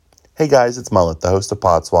Hey guys, it's Mullet, the host of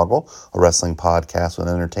Podswoggle, a wrestling podcast with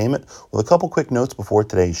entertainment, with a couple quick notes before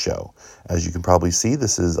today's show. As you can probably see,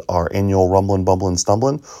 this is our annual Rumblin' Bumblin'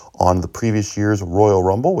 Stumblin' on the previous year's Royal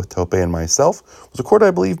Rumble with Tope and myself. It was recorded,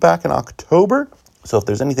 I believe, back in October. So if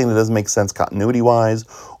there's anything that doesn't make sense continuity-wise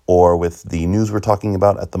or with the news we're talking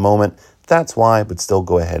about at the moment, that's why, but still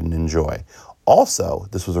go ahead and enjoy. Also,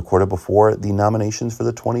 this was recorded before the nominations for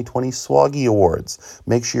the 2020 Swaggy Awards.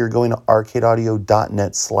 Make sure you're going to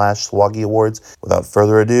arcadeaudio.net/Swaggy Awards. Without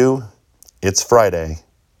further ado, it's Friday.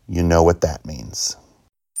 You know what that means.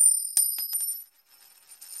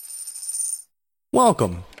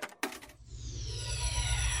 Welcome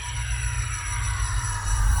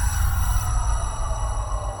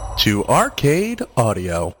to Arcade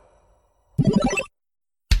Audio.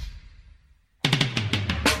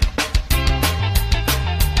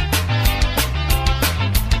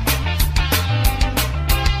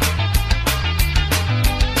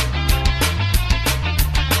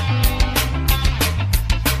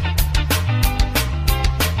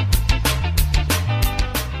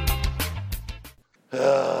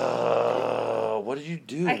 What did you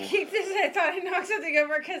do? I kicked this and I thought I knocked something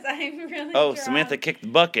over because I'm really Oh, drunk. Samantha kicked the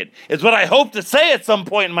bucket. Is what I hope to say at some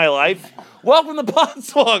point in my life. Welcome to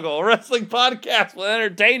Podswoggle, a wrestling podcast with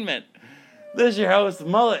entertainment. This is your host,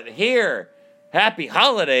 Mullet, here. Happy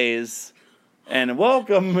holidays. And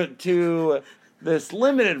welcome to this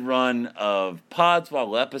limited run of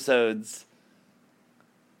Podswoggle episodes.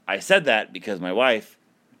 I said that because my wife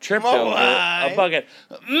tripped over a bucket.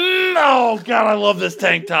 Oh, God, I love this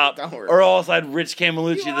tank top. Don't worry. Or else I'd Rich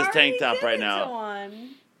Camelucci You this tank already top did right it now. to one.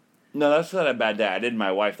 No, that's not a bad day. I did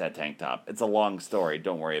my wife that tank top. It's a long story.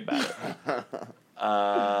 Don't worry about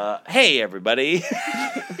it. Hey, everybody.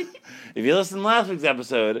 If you listened to last week's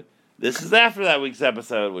episode, this is after that week's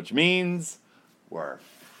episode, which means we're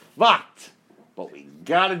fucked. But we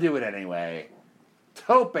gotta do it anyway.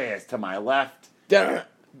 Tope is to my left. Dun,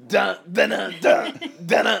 dun, dun, dun, dun,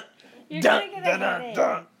 dun, You're dun, gonna get a dun, headache.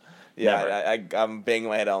 dun. Yeah, Never. I'm banging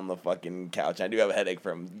my head on the fucking couch. I do have a headache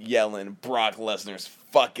from yelling Brock Lesnar's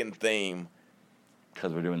fucking theme.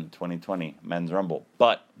 Because we're doing the 2020 Men's Rumble.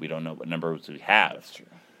 But we don't know what numbers we have. That's true.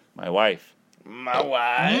 My wife. My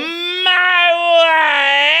wife.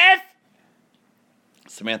 My wife!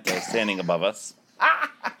 Samantha is standing above us.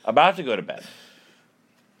 About to go to bed.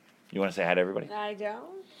 You want to say hi to everybody? I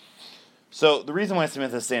don't. So the reason why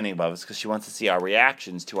Samantha's standing above us is because she wants to see our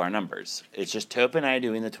reactions to our numbers. It's just Tope and I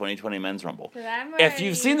doing the 2020 Men's Rumble. 'Cause I'm If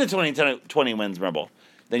you've seen the 2020 Men's Rumble,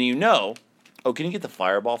 then you know. Oh, can you get the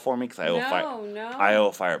fireball for me? Because I owe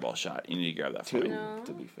a fireball shot. You need to grab that for me. No.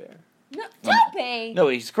 To be fair. No, Tope! No,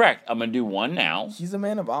 he's correct. I'm gonna do one now. He's a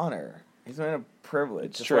man of honor. He's a man of privilege.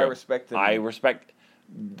 It's That's true. why I respect him. I respect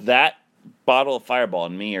that bottle of fireball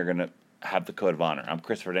and me are gonna have the code of honor. I'm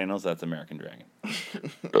Christopher Daniels. That's American Dragon.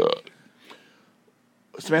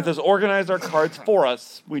 Samantha's organized our cards for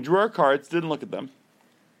us. We drew our cards, didn't look at them.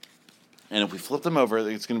 And if we flip them over,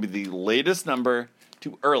 it's going to be the latest number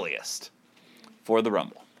to earliest for the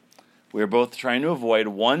Rumble. We are both trying to avoid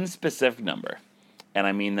one specific number. And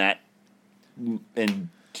I mean that in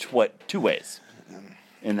two ways.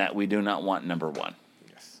 In that we do not want number one.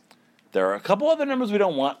 Yes. There are a couple other numbers we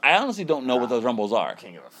don't want. I honestly don't know what those Rumbles are.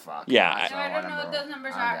 Can't give a fuck. Yeah, No, I don't know what those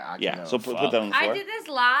numbers are. Yeah, so put that on the I floor. did this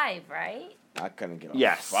live, right? I couldn't give a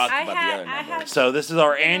Yes. fuck I about had- the other I numbers. had- So this is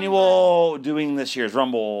our annual doing this year's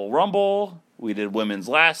Rumble. We did women's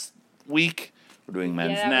last week. We're doing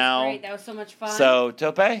men's yeah, that now. was great. That was so much fun. So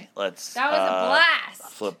Tope, let's that was a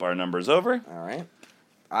blast. flip our numbers over. All right.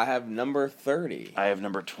 I have number 30. I have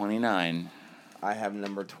number 29. I have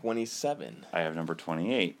number 27. I have number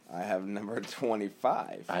 28. I have number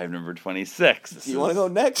 25. I have number 26. Do you want to go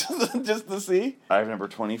next just to see? I have number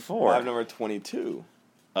 24. I have number 22.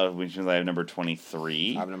 Which means I have number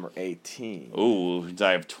 23. I have number 18. Ooh,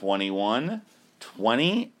 I have 21,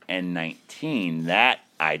 20, and 19. That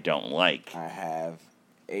I don't like. I have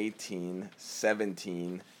 18,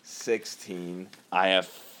 17, 16. I have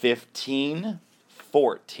 15,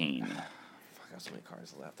 14. Fuck, I have so many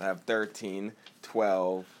cards left. I have 13,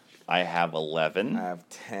 12. I have 11. I have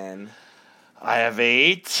 10. I have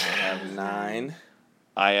 8. I have 9.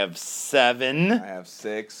 I have 7. I have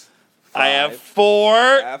 6. 5. I have 4.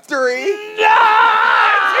 I have 3.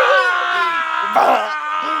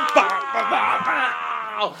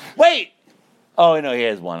 Wait! Oh, no, he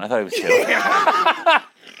has 1. I thought he was 2.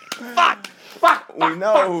 Fuck! We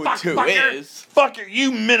know who 2 is. Fucker,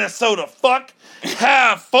 you Minnesota fuck!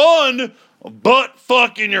 Have fun butt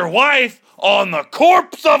fucking your wife on the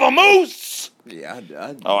corpse of a moose! Yeah,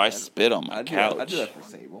 I Oh, I spit on my I do couch. that for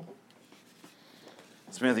Sable.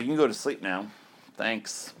 Samantha, you can go to sleep now.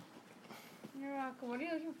 Thanks. You're welcome. What are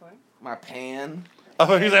you looking for? My pan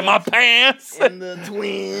Oh, he's like, my pants! and the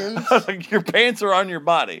twins. I was like, your pants are on your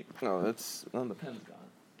body. No, that's the pen's gone.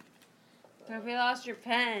 So if we lost your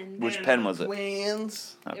pen. Which pen was it?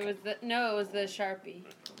 Twins. It was the Sharpie.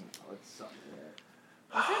 Oh, it's something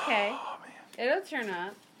there. It's okay. Oh, man. It'll turn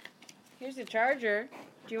up. Here's the charger.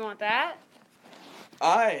 Do you want that?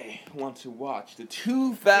 I want to watch the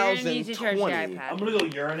You're gonna need to 2020. charge the iPad. I'm gonna go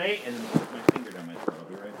urinate and then put my finger down my throat. I'll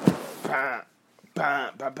be right back.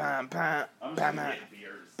 Bam, bam, bam, bam, I'm bam, just bam, getting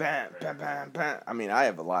beers. bam, bam, bam, bam. I mean, I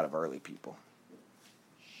have a lot of early people.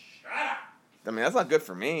 Shut up! I mean, that's not good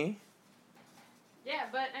for me. Yeah,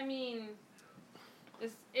 but I mean,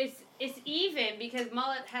 it's even because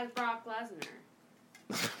Mullet has Brock Lesnar.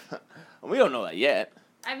 We don't know that yet.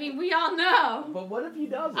 I mean, we all know. But what if he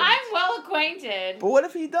doesn't? I'm well acquainted. But what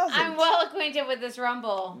if he doesn't? I'm well acquainted with this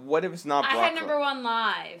Rumble. What if it's not I Brock? had number one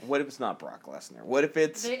live. What if it's not Brock Lesnar? What if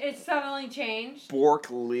it's It's suddenly changed.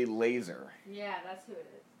 Borkley Laser? Yeah, that's who it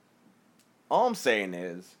is. All I'm saying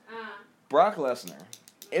is, Brock Lesnar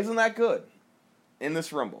isn't that good in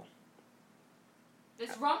this Rumble.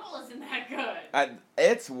 This Rumble isn't that good.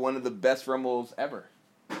 It's one of the best Rumbles ever.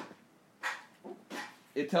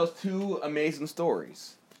 It tells 2 amazing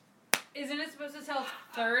stories. Isn't it supposed to tell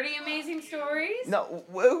 30 amazing stories? No,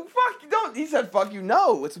 fuck you don't. He said fuck you.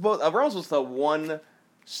 No, it's supposed. A Rumble's supposed to tell one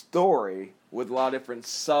story with a lot of different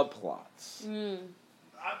subplots.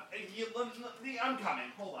 I'm coming.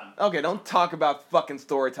 Hold on. Okay, don't talk about fucking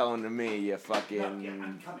storytelling to me, you fucking. No, yeah,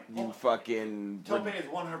 I'm coming. You Hold on. fucking. Topin is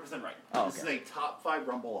 100% right. Oh, This is okay. a top 5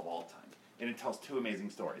 Rumble of all time, and it tells 2 amazing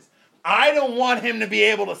stories. I don't want him to be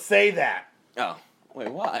able to say that Oh,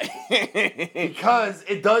 wait, why? because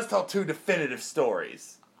it does tell 2 definitive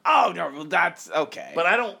stories. Oh no, well, that's okay. But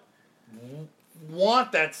I don't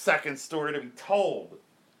want that second story to be told.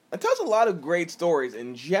 It tells a lot of great stories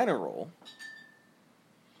in general.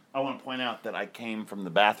 I want to point out that I came from the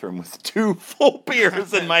bathroom with 2 full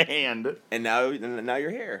beers in my hand. And now you're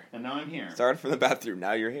here. And now I'm here. Started from the bathroom.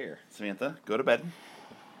 Now you're here. Samantha, go to bed.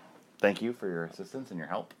 Thank you for your assistance and your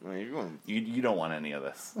help. I mean, You don't want any of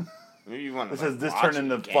this. you want This turned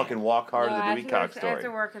into fucking walk hard to the Weecock I have story. to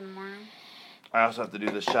work in the morning. I also have to do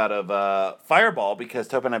the shot of Fireball because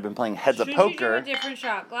Tope and I have been playing heads Should of you do poker. a different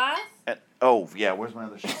shot glass? Oh yeah, where's my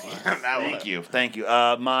other shot glass? Thank you.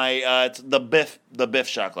 It's the Biff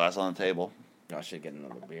shot glass on the table. I should get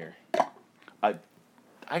another beer.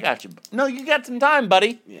 I got you. No, you got some time,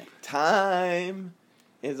 buddy. Yeah. Time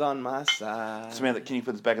is on my side. Samantha, can you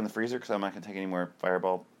put this back in the freezer because I'm not gonna take any more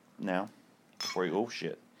Fireball now. Before you, oh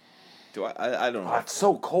shit. Do I don't know. Oh, it's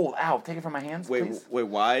so cold. Ow, take it from my hands, Wait, please.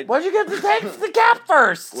 why? Why'd you get to take the cap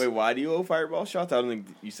first? Wait, why do you owe Fireball shots? I don't think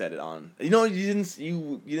you said it on. You know, you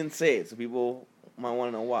didn't say it, so people might want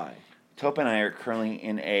to know why. Tope and I are currently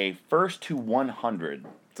in a first to 100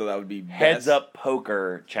 So that would be heads up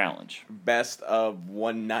poker challenge. Best of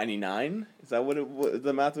 199. Is that what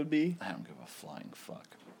the math would be? I don't give a flying fuck.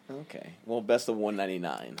 Okay. Well, best of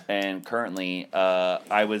 199. And currently,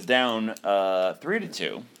 I was down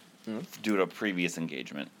 3-2 due to a previous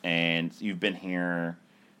engagement, and you've been here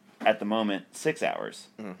at the moment 6 hours,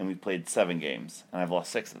 and we've played 7 games, and I've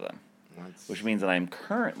lost 6 of them, which means that I'm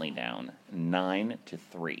currently down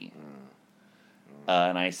 9-3.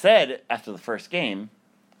 And I said after the first game,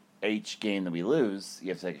 each game that we lose, you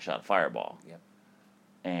have to take a shot of Fireball. Yep.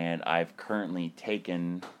 And I've currently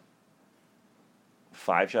taken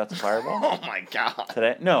 5 shots of Fireball. Oh my god.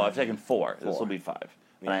 Today? No, I've taken 4. This 4. will be 5.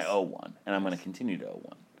 And I Yes. owe 1. And I'm going to continue to owe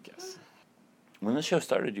 1. Yes. When the show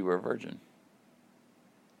started, you were a virgin.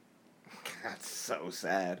 That's so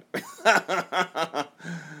sad.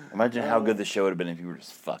 Imagine how good the show would have been if you were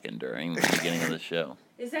just fucking during the beginning of the show.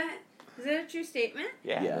 Is that a true statement?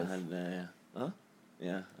 Yeah. Yeah. it is. Yeah. Huh?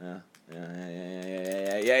 Yeah.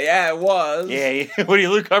 Yeah. It was. Yeah. What do you,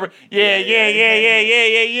 Luke Harper? Yeah. Yeah,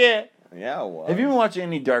 it was. Have you been watching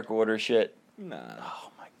any Dark Order shit? Nah.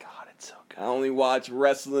 Oh my god, it's so good. I only watch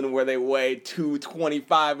wrestling where they weigh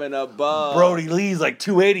 225 and above. Brody Lee's like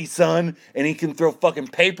 280, son, and he can throw fucking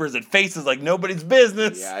papers at faces like nobody's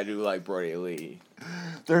business. Yeah, I do like Brody Lee.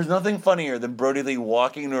 There's nothing funnier than Brody Lee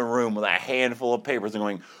walking into a room with a handful of papers and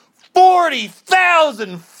going,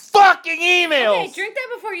 40,000 fucking emails! Okay, drink that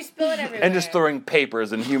before you spill it everywhere. And just throwing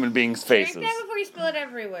papers in human beings' faces. Drink that before you spill it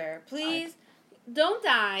everywhere. Please, don't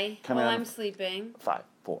die Coming while out. I'm sleeping. 5,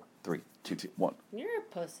 4, 3, 2, 1. You're a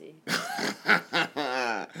pussy.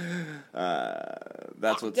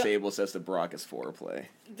 That's what Sable says to Brock is foreplay.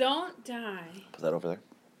 Don't die. Put that over there,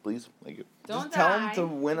 please. Thank you. Don't Just tell die him to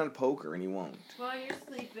win on poker and he won't. while you're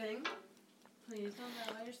sleeping. Please don't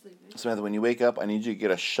die while you're sleeping. Samantha, when you wake up, I need you to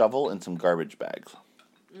get a shovel and some garbage bags.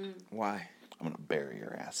 Why? I'm gonna bury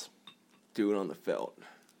your ass. Do it on the felt.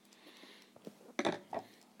 No,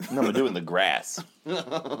 I'm gonna do it in the grass.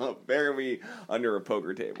 Bury me under a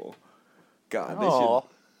poker table. God, they Oh,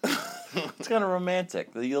 it's kind of romantic.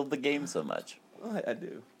 You love the game so much. should. I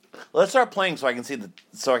do. Let's start playing so I can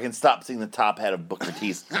stop seeing the top head of Booker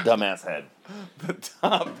T's dumbass head. The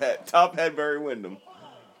top head Barry Windham.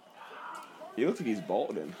 He looks like he's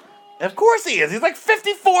balding. Of course he is. He's like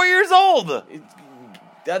 54 years old.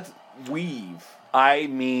 That's weave. I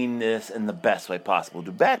mean this in the best way possible.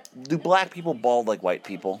 Do black people bald like white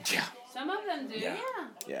people? Yeah. Some of them do, yeah.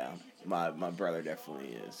 Yeah, my brother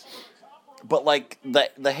definitely is. But like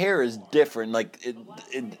the hair is different. Like,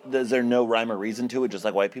 is there no rhyme or reason to it? Just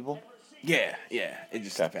like white people. Yeah, it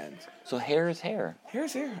just depends. So hair is hair.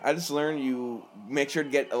 Hair's hair. I just learned you make sure to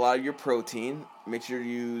get a lot of your protein. Make sure to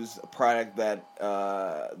use a product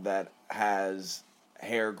that has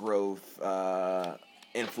hair growth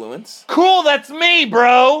influence. Cool, that's me,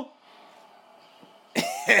 bro.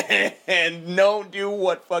 And don't do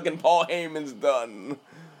what fucking Paul Heyman's done.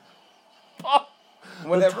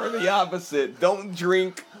 Whatever the opposite. Don't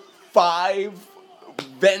drink 5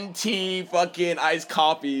 venti fucking iced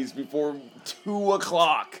coffees before 2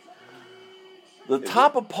 o'clock. The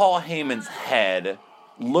top of Paul Heyman's head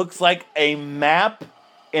looks like a map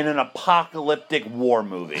in an apocalyptic war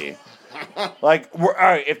movie. Like, all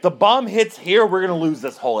right, if the bomb hits here, we're gonna lose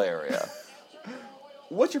this whole area.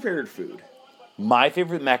 What's your favorite food? My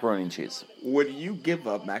favorite, macaroni and cheese. Would you give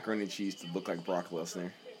up macaroni and cheese to look like Brock Lesnar?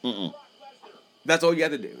 Mm-mm. That's all you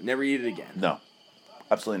have to do. Never eat it again. No,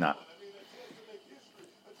 absolutely not.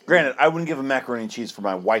 Granted, I wouldn't give a macaroni and cheese for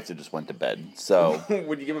my wife that just went to bed. So,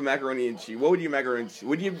 Would you give a macaroni and cheese? What would you give macaroni and cheese?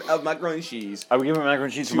 Would you give macaroni and cheese I would give a macaroni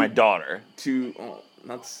and cheese for my daughter. to... Oh,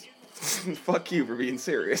 that's... Fuck you for being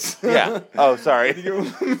serious. Yeah. Oh, sorry. Would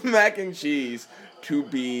you give mac and cheese to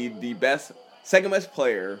be the second best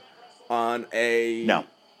player on a... No.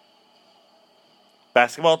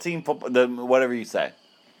 Basketball team, football, whatever you say.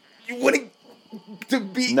 You wouldn't... To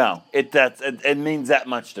be... No, it means that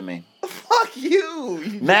much to me. Fuck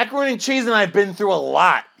you! Macaroni and cheese and I've been through a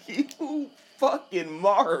lot. You fucking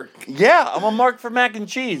Mark. Yeah, I'm a mark for mac and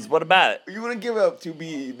cheese. What about it? You wouldn't give up to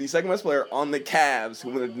be the second best player on the Cavs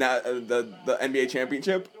who win the NBA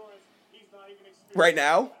championship? Right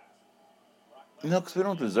now? No, because we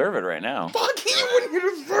don't deserve it right now. Fuck you! What do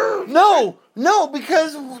you deserve? No,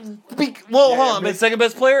 because... hold on. But second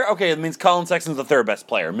best player? Okay, it means Colin Sexton's the third best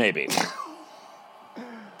player, maybe.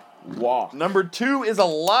 Walk Number 2 is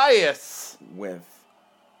Elias. with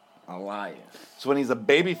Elias. So when he's a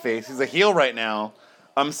babyface, he's a heel right now.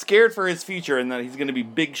 I'm scared for his future and that he's going to be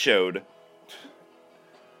big showed.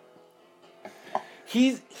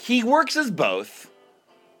 He works as both,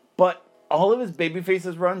 but all of his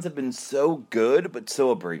babyfaces runs have been so good, but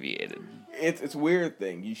so abbreviated. It's a weird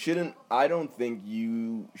thing. I don't think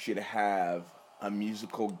you should have a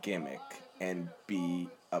musical gimmick and be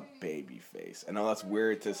a babyface. I know that's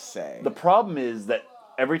weird to say. The problem is that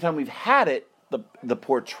every time we've had it, the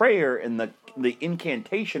portrayer and the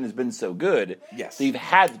incantation has been so good. Yes. That you've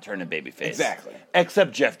had to turn a babyface. Exactly.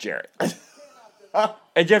 Except Jeff Jarrett.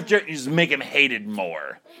 And Jeff Jarrett, you just make him hated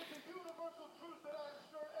more.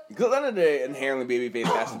 Because at the end of the day, inherently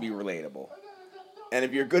babyface has to be relatable. And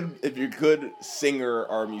if you're good singer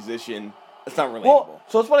or musician, it's not relatable. Well,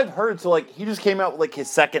 so that's what I've heard. So, like, he just came out with, like, his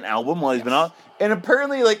second album while he's been out. And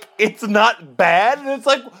apparently, like, it's not bad. And it's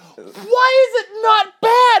like, why is it not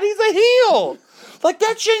bad? He's a heel. Like,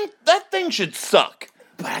 that thing should suck.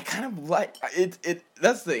 But I kind of like it.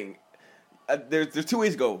 That's the thing. There's 2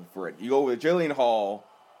 ways to go for it. You go with Jillian Hall,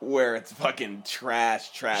 where it's fucking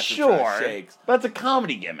trash, Sure. trash shakes. But it's a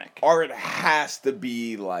comedy gimmick. Or it has to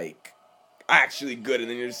be, like, actually good, and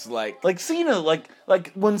then you're just like... Like Cena, like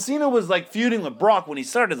when Cena was, like, feuding with Brock when he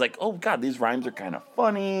started, it's like, oh, God, these rhymes are kind of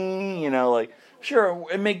funny, you know, like, sure,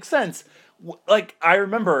 it makes sense. Like, I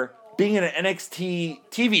remember being in an NXT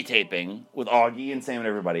TV taping with Augie and Sam and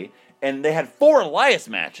everybody, and they had 4 Elias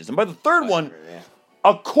matches, and by the third one,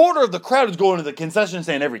 a quarter of the crowd is going to the concession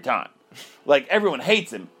stand every time. Like, everyone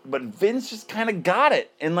hates him, but Vince just kind of got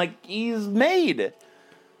it, and, like, he's made.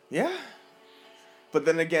 Yeah. But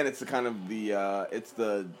then again, it's the kind of it's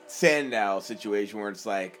the Sandow situation where it's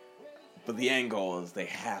like, but the end goal is they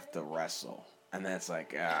have to wrestle. And then it's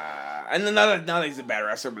like, and then not that he's a bad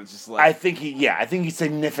wrestler, but it's just like... I think he's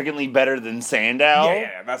significantly better than Sandow.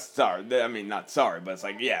 Yeah, that's sorry. I mean, not sorry, but it's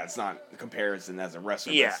like, yeah, it's not a comparison as a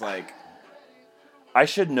wrestler. Yeah. But it's like... I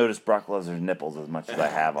should notice Brock Lesnar's nipples as much as I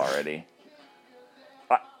have already.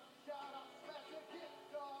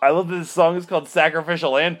 I love that this song is called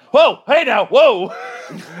Sacrificial Lamb. Whoa! Hey now! Whoa!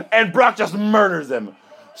 And Brock just murders him.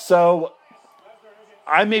 So,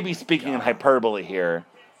 I may be speaking in hyperbole here,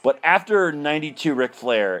 but after 92 Ric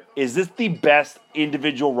Flair, is this the best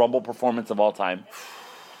individual Rumble performance of all time?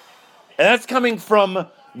 And that's coming from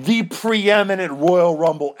the preeminent Royal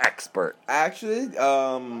Rumble expert. Actually,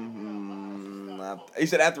 you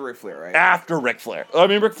said after Ric Flair, right? After Ric Flair. I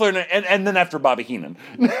mean, Ric Flair, and then after Bobby Heenan.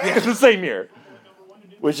 The same year.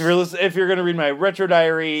 Which, if you're going to read my retro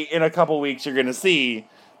diary in a couple weeks, you're going to see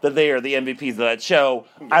that they are the MVPs of that show.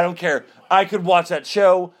 I don't care. I could watch that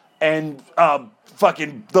show, and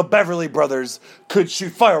fucking the Beverly Brothers could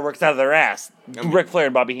shoot fireworks out of their ass. Ric Flair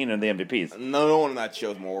and Bobby Heenan are the MVPs. No one on that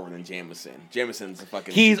show is more over than Jameson. Jameson's a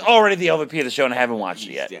fucking... He's already the LVP of the show, and I haven't watched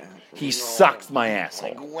it yet. Yeah. He sucks my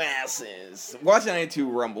asshole. Glasses. Watch that 92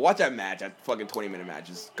 Rumble. Watch that match. That fucking 20-minute match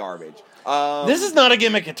is garbage. This is not a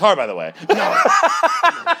gimmick guitar, by the way. No.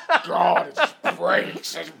 God, it just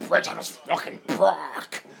breaks. It breaks on his fucking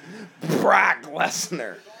Brock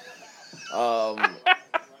Lesnar.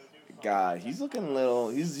 God, he's looking a little...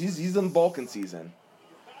 He's in Vulcan season.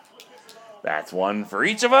 That's one for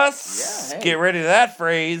each of us. Yeah, hey. Get ready to that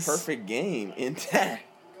phrase. Perfect game. Intact.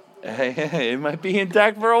 Hey, it might be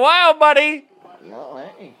intact for a while, buddy.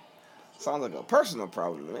 Well, hey. Sounds like a personal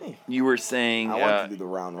problem to me. You were saying... I want to do the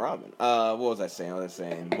round robin. What was I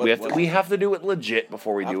saying? We have to do it legit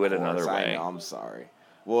before we do it another way. I know, I'm sorry.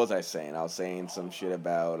 What was I saying? I was saying some shit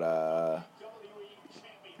about...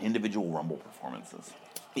 individual Rumble performances.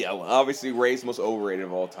 Yeah, well, obviously Ray's most overrated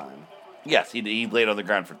of all time. Yes, he laid on the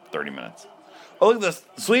ground for 30 minutes. Oh, look at this.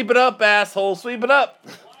 Sweep it up, asshole. Sweep it up.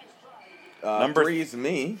 Number 3 is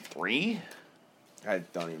me. 3? I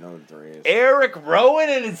don't even know what 3 is. Eric Rowan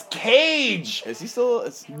in his cage. Is he still...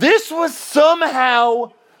 This was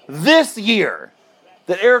somehow this year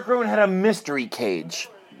that Eric Rowan had a mystery cage.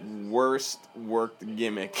 Worst worked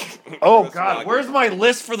gimmick. Oh, God. Where's my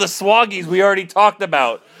list for the Swaggies we already talked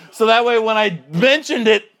about? So that way when I mentioned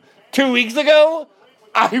it 2 weeks ago,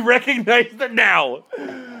 I recognized it now.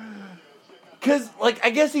 Because, I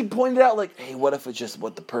guess he pointed out, hey, what if it's just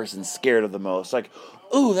what the person's scared of the most?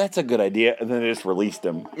 Ooh, that's a good idea. And then they just released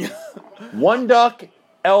him. One duck,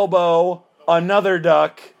 elbow, another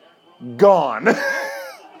duck, gone.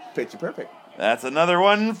 Picture perfect. That's another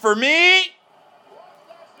one for me.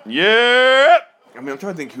 Yeah. I mean, I'm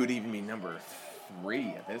trying to think who'd even be number 3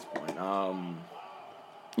 at this point.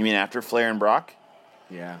 You mean after Flair and Brock?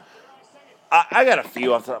 Yeah. I got a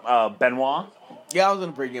few off the top. Benoit. Yeah, I was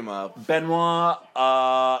going to bring him up. Benoit,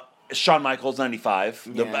 Shawn Michaels, 95.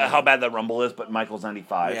 Yeah. How bad that Rumble is, but Michaels,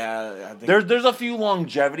 95. Yeah, I think... There's a few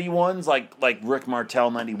longevity ones, like Rick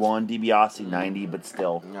Martel, 91, DiBiase, 90, but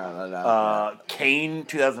still. No. Kane,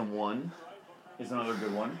 2001 is another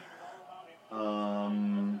good one.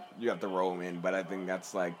 You got the Roman, but I think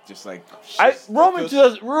that's Roman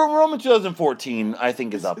 2014, I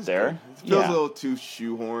think, is up there. It feels a little too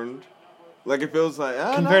shoehorned. It feels like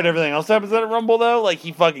compared to everything else that happens at Rumble, though,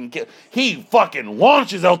 he fucking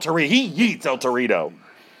launches El Torito. He yeets El Torito.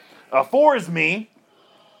 4 is me.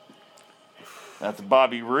 That's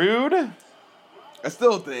Bobby Roode. I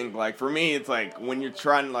still think for me, it's when you're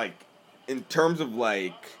trying in terms of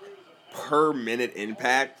per minute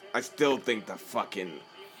impact, I still think the fucking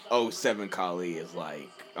 07 Khali is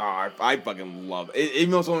I fucking love it.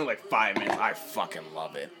 Even though it's only 5 minutes, I fucking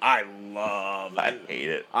love it. I hate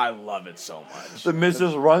it. I love it so much. The Miz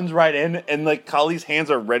just runs right in, and Khali's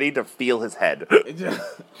hands are ready to feel his head.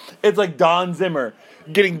 It's like Don Zimmer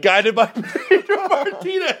getting guided by Pedro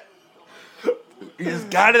Martinez. He just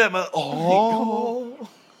guided him.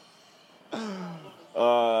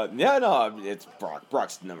 It's Brock.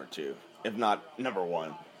 Brock's number 2, if not number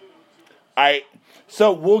 1.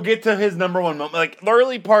 So we'll get to his number 1 moment. The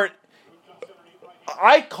early part,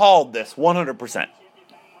 I called this 100%.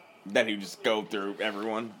 That he would just go through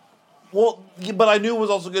everyone. Well, but I knew it was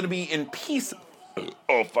also going to be in piece.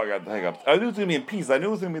 Oh, fuck, I got the hiccups. I knew it was going to be in piece. I knew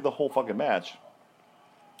it was going to be the whole fucking match.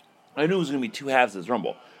 I knew it was going to be 2 halves of this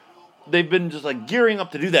Rumble. They've been just gearing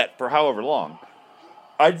up to do that for however long.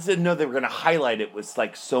 I just didn't know they were going to highlight it with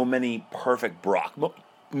so many perfect Brock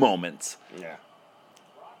moments. Yeah.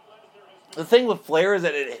 The thing with Flair is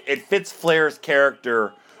that it fits Flair's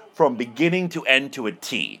character from beginning to end to a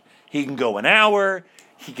T. He can go an hour.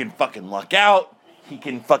 He can fucking luck out. He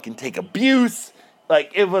can fucking take abuse.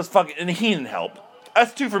 It was fucking... And he didn't help.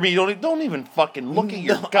 That's 2 for me. Don't even fucking look at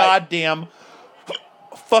your goddamn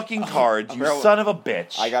fucking cards, you son of a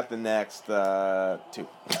bitch. I got the next 2.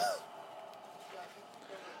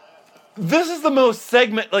 This is the most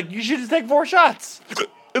segment... you should just take 4 shots.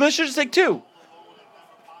 And I should just take 2.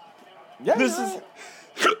 Yeah, this is...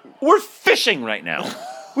 We're fishing right now.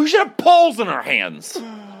 We should have poles in our hands.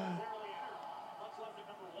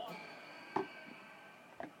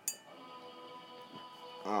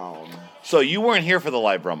 So you weren't here for the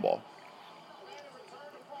live Rumble.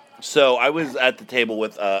 So I was at the table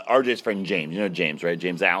with RJ's friend James. You know James, right?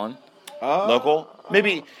 James Allen, local.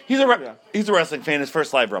 Maybe he's a wrestling fan. His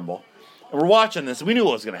first live Rumble, and we're watching this. And we knew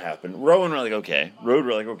what was going to happen. Rowan were like, okay. Road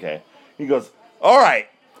were like, okay. He goes, all right.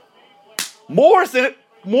 Morrison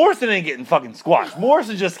ain't getting fucking squashed.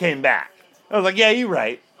 Morrison just came back. I was like, yeah, you're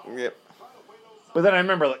right. Yep. But then I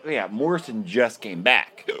remember, like, yeah, Morrison just came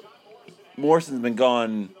back. Morrison's been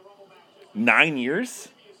gone 9 years.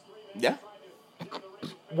 Yeah.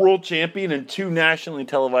 World champion in 2 nationally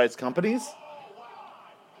televised companies.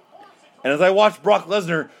 And as I watched Brock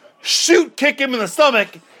Lesnar kick him in the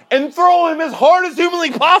stomach, and throw him as hard as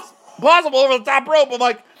humanly possible over the top rope, I'm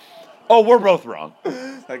like, oh, we're both wrong.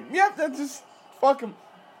 Like, yep, that's just fuck him.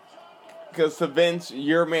 Because to Vince,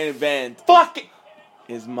 your main event Fuck it.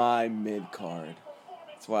 is my mid card.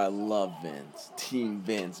 That's why I love Vince. Team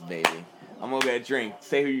Vince, baby. I'm gonna get a drink.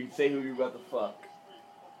 Say who you about to fuck.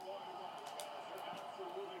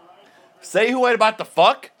 Say who I'd about to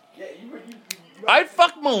fuck? Yeah, I'd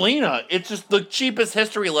fuck Melina. It's just the cheapest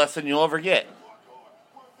history lesson you'll ever get.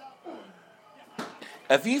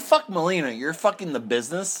 If you fuck Melina, you're fucking the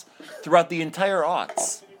business throughout the entire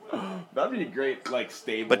aughts. That'd be a great, like,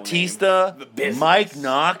 stable Batista, name. The business. Mike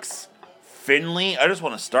Knox, Finley. I just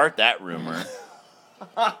want to start that rumor.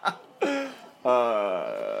 Yeah,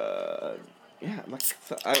 like,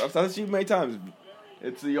 I've said this to you many times.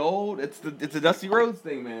 It's the Dusty Rhodes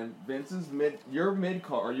thing, man. Vince's your mid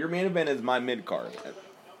card, or your main event is my mid card.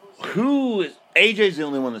 AJ's the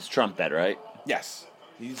only one that's trumped that, right? Yes.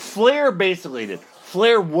 Flair basically did.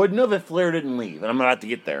 Flair wouldn't have if Flair didn't leave, and I'm about to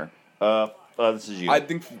get there. This is you. I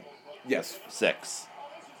think, yes. 6.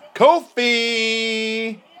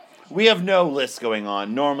 Kofi! We have no list going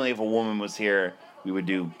on. Normally, if a woman was here, we would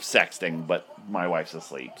do sexting, but my wife's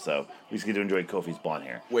asleep, so we just get to enjoy Kofi's blonde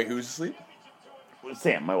hair. Wait, who's asleep?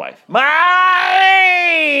 Sam, my wife. Why?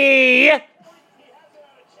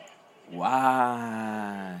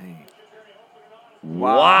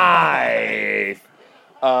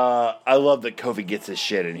 I love that Kofi gets his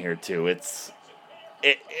shit in here, too. If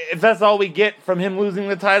that's all we get from him losing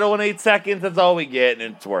the title in 8 seconds, that's all we get,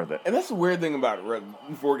 and it's worth it. And that's the weird thing about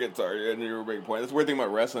before we get started, and you were making a point. That's the weird thing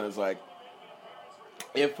about wrestling is like,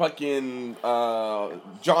 if fucking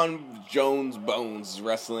John Jones Bones is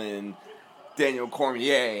wrestling Daniel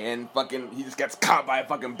Cormier and fucking he just gets caught by a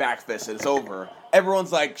fucking back fist and it's over,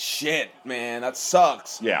 everyone's like, shit, man, that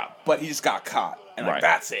sucks. Yeah. But he just got caught. And like, Right.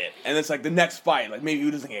 that's it. And it's like the next fight, like maybe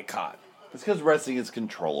he doesn't get caught. It's because wrestling is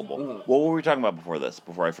controllable. What were we talking about before this?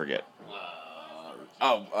 Before I forget.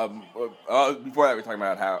 Before that, we were talking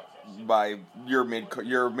about how your main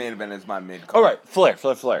event is my mid card. All right,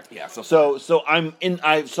 Flair. Yeah. So I'm in.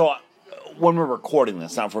 When we're recording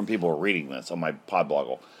this, not when people are reading this on my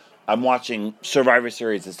Podbloggle, I'm watching Survivor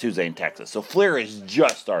Series this Tuesday in Texas. So Flair has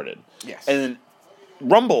just started. Yes. And then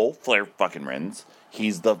Rumble, Flair fucking wins.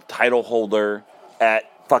 He's the title holder at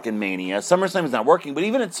fucking Mania. SummerSlam is not working, but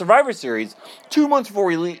even at Survivor Series, 2 months before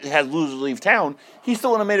he has losers leave town, he's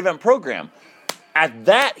still in a main event program. At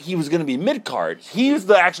that, he was going to be mid-card. He's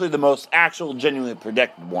actually the most genuinely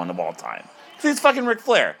predicted one of all time. Because he's fucking Ric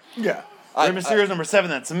Flair. Yeah. Rey Mysterio's number 7,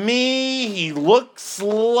 that's me. He looks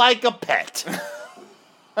like a pet.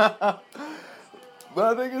 But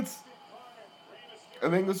I think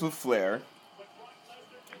it's with Flair.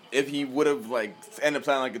 If he would have like ended up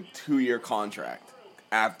signing like a 2-year contract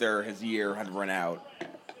after his year had run out,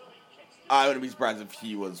 I wouldn't be surprised if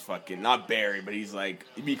he was fucking not buried, but he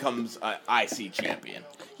becomes an IC champion.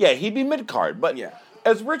 Yeah, he'd be mid-card. But Yeah.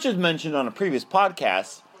 as Rich has mentioned on a previous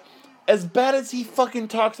podcast, as bad as he fucking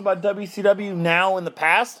talks about WCW now in the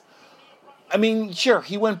past, I mean, sure,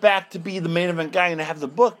 he went back to be the main event guy and to have the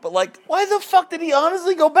book, but, like, why the fuck did he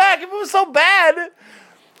honestly go back if it was so bad?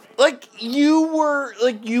 You were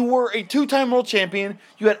a 2-time world champion,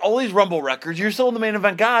 you had all these Rumble records, you're still the main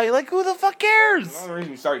event guy, like, who the fuck cares? The only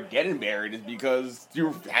reason you started getting buried is because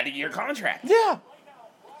you had a year contract. Yeah.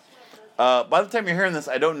 By the time you're hearing this,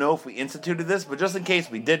 I don't know if we instituted this, but just in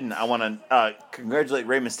case we didn't, I want to congratulate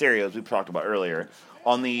Rey Mysterio, as we talked about earlier,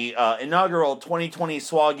 on the inaugural 2020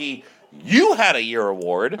 Swaggy You Had a Year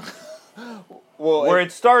award, where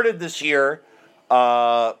it started this year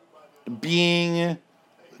being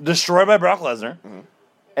destroyed by Brock Lesnar,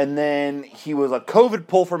 and then he was a COVID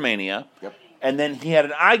pull for Mania, and then he had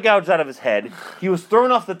an eye gouged out of his head. He was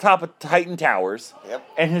thrown off the top of Titan Towers,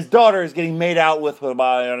 and his daughter is getting made out with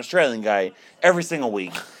by an Australian guy every single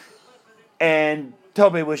week. And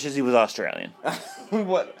Toby wishes he was Australian.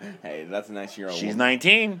 What? Hey, that's a nice year old. She's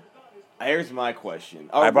 19. Here's my question.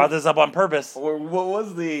 I brought this up on purpose. What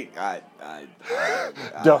was the...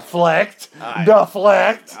 Deflect.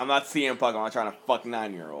 Deflect. I'm not CM Punk. I'm not trying to fuck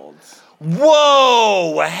 9-year-olds.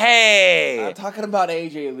 Whoa! Hey! I'm talking about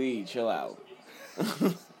AJ Lee. Chill out.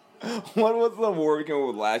 What was the award we came up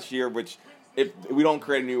with last year? Which, if we don't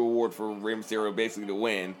create a new award for Rey Mysterio basically to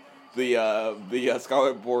win, the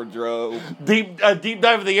Scarlet Bordeaux Deep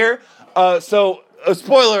dive of the year.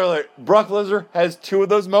 Spoiler alert: Brock Lesnar has 2 of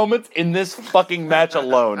those moments in this fucking match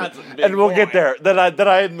alone, That's a big and we'll get point. there. That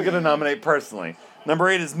I'm gonna nominate personally. Number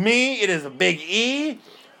 8 is me. It is a Big E.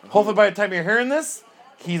 Hopefully, by the time you're hearing this,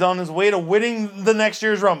 he's on his way to winning the next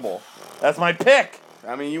year's Rumble. That's my pick.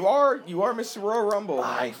 I mean, you are Mr. Royal Rumble.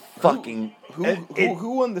 I fucking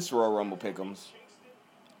Who won this Royal Rumble pick'ems?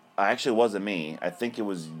 Actually, it wasn't me. I think it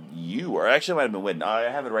was you, or actually, it might have been Whitten.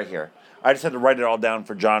 I have it right here. I just had to write it all down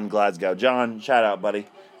for John Glasgow. John, shout out, buddy.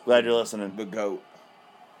 Glad you're listening. The GOAT.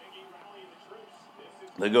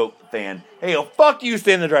 The GOAT fan. Hey, yo, fuck you,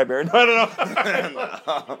 Stan the Dry Bear. No, no.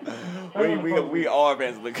 we all are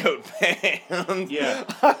fans of the GOAT fans. Yeah.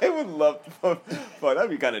 I would love to. But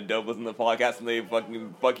that'd be kind of dope listening to the podcast and they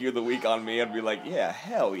fucking fuck you of the week on me. I'd be like, yeah,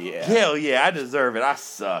 hell yeah. Hell yeah, I deserve it. I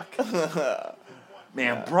suck.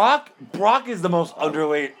 Man, Brock is the most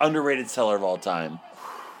underrated seller of all time.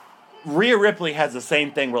 Rhea Ripley has the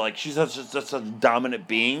same thing where, like, she's such a dominant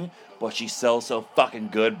being, but she sells so fucking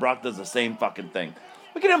good. Brock does the same fucking thing.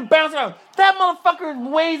 Look at him bounce around. That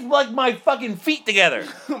motherfucker weighs like my fucking feet together.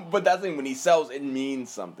 But that's the thing, when he sells, it means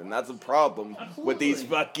something. That's a problem with these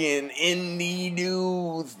fucking indie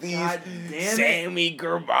dudes. These God damn it. Sammy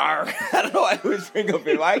Guevara. I don't know why I always bring up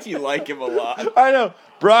him. I actually like him a lot. I know.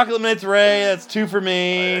 Brock eliminates Ray. That's 2 for I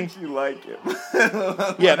me. actually like him.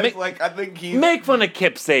 Yeah, I think he's... Make fun of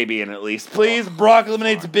Kip Sabian at least, please. Brock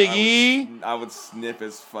eliminates Big E. I would sniff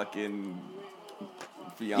his fucking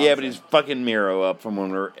fiance. Yeah, but he's fucking Miro up from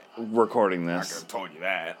when we're recording I could this. have told you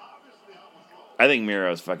that. I think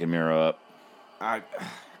Miro's fucking Miro up.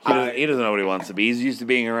 He doesn't know what he wants to be. He's used to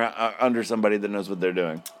being around under somebody that knows what they're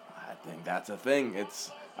doing. I think that's a thing.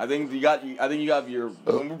 I think you have your.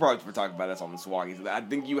 We're probably talking about this on the Swaggies. I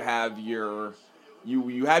think you have your.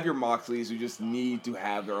 You have your Moxleys who just need to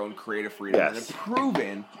have their own creative freedom. Yes. And it's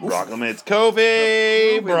proven. Brock eliminates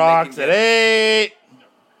Kofi. Proven Brock's they at can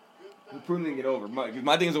 8. Proven they can get over.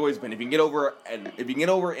 My thing has always been if you can get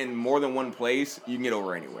over in more than one place, you can get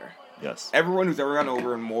over anywhere. Yes. Everyone who's ever gone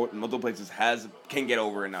over in multiple places can get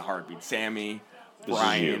over in a heartbeat. Sammy, This is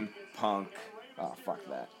Brian, you. Punk. Oh, fuck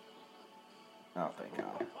that. Oh, thank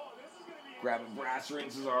God. Grab a brass ring,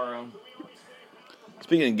 Cesaro.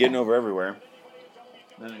 Speaking of getting over everywhere,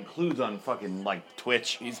 that includes on fucking, like,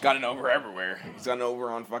 Twitch. He's gotten over everywhere. He's gotten over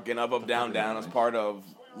on fucking up, down, down as part of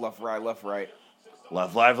left, right. Left, right.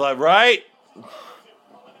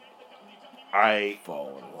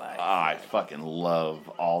 I fucking love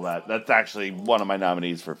all that. That's actually one of my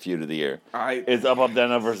nominees for Feud of the Year. It's up,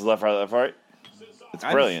 down, up versus left, right. It's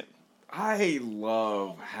brilliant. I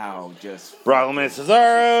love how just... Brock eliminates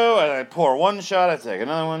Cesaro. I pour one shot. I take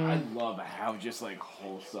another I one. love how just, like,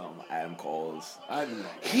 wholesome Adam Cole is.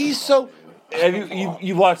 He's so... Have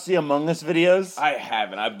you watched the Among Us videos? I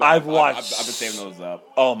haven't. I've watched... I've been saving those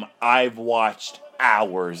up. I've watched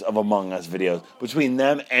hours of Among Us videos between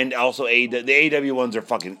them and also the AEW ones are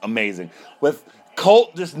fucking amazing. With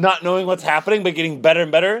Colt just not knowing what's happening but getting better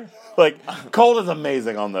and better. Like, Colt is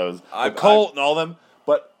amazing on those. Colt and all them.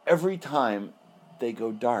 But every time they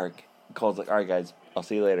go dark, Cole's like, all right, guys, I'll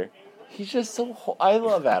see you later. He's just so... I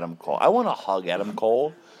love Adam Cole. I want to hug Adam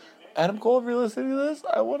Cole. Adam Cole, if you're listening to this,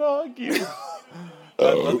 I want to hug you.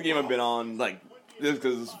 That's the game I've been on, like, just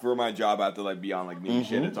because for my job I have to, like, be on, like, new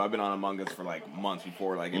shit. And so I've been on Among Us for, like, months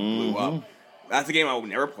before, like, it blew up. That's a game I would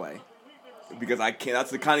never play. Because I can't...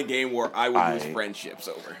 That's the kind of game where I would lose friendships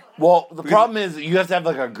over. Well, the problem is you have to have,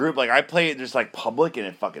 like, a group. Like, I play it just, like, public, and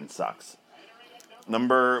it fucking sucks.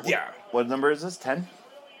 Yeah. What number is this? 10?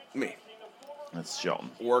 Me. That's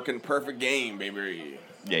Shelton. Working perfect game, baby.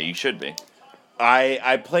 Yeah, you should be.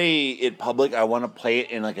 I play it public. I want to play it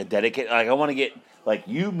in, like, a dedicated... Like, I want to get, like,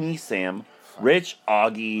 you, me, Sam, Rich,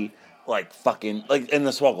 Augie, like, fucking... Like, in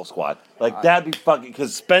the Swoggle Squad. Like, that'd be fucking...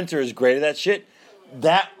 Because Spencer is great at that shit.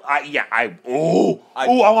 I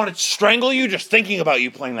want to strangle you just thinking about you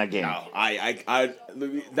playing that game. No,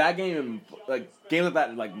 that game, like, games like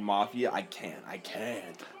that, like, Mafia, I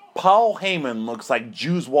can't. Paul Heyman looks like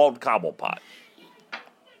Jews Walled Cobblepot.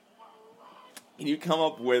 Can you come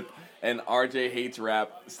up with an RJ Hates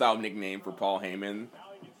Rap style nickname for Paul Heyman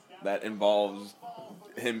that involves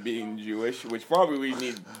him being Jewish? Which probably we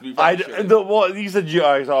need. You said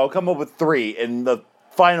Jewish, so I'll come up with 3, and the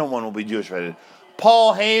final one will be Jewish related.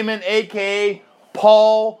 Paul Heyman, a.k.a.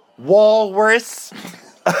 Paul Walrus.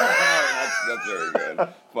 That's very good.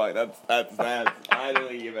 Fuck, that's I don't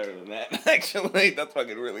think you're better than that. Actually, that's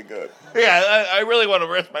fucking really good. Yeah, I really want to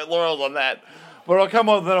rest my laurels on that. But I'll come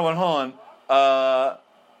up with another one. Hold on.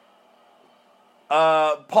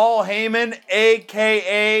 Paul Heyman,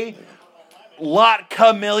 a.k.a.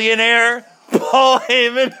 Lotka Millionaire. Paul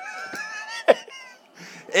Heyman,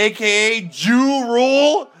 a.k.a. Jew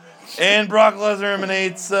Rule. And Brock Lesnar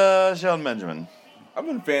eliminates Shelton Benjamin. I've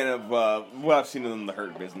been a fan of what I've seen in the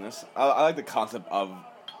Hurt Business. I like the concept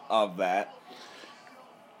of that.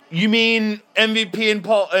 You mean MVP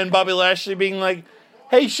and Bobby Lashley being like,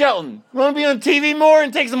 hey, Shelton, you want to be on TV more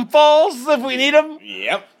and take some falls if we need them?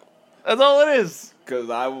 Yep. That's all it is. Because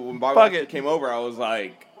when Bobby Fuck Lashley it. came over, I was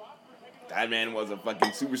like, that man was a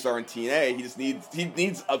fucking superstar in TNA. He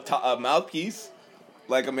needs a mouthpiece,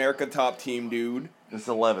 like America Top Team dude. It's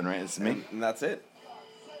 11, right? It's me. And that's it.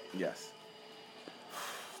 Yes.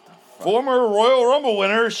 Former Royal Rumble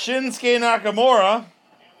winner Shinsuke Nakamura.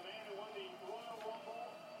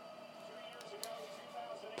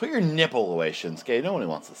 Put your nipple away, Shinsuke. Nobody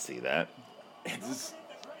wants to see that. It's just,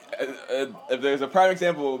 if there's a prime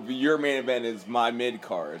example of your main event is my mid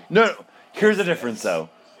card. No. Here's the difference, though.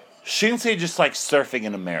 Shinsuke just likes surfing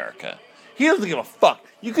in America. He doesn't give a fuck.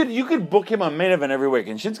 You could book him on main event every week,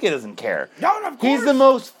 and Shinsuke doesn't care. No, of course. He's the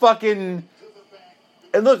most fucking.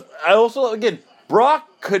 And look, I also again,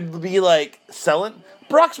 Brock could be like selling.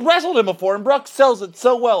 Brock's wrestled him before, and Brock sells it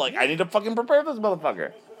so well. Like, I need to fucking prepare this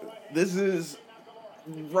motherfucker. This is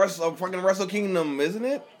fucking Wrestle Kingdom, isn't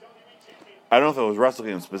it? I don't know if it was Wrestle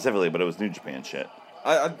Kingdom specifically, but it was New Japan shit.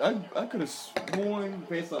 I could have sworn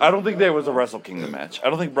based on. I don't think there was a Wrestle Kingdom match.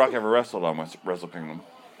 I don't think Brock ever wrestled on Wrestle Kingdom.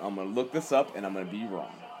 I'm gonna look this up and I'm gonna be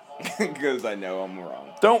wrong because I know I'm wrong.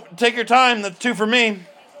 Don't take your time. That's 2 for me.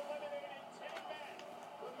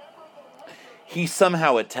 He's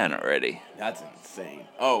somehow at 10 already. That's insane.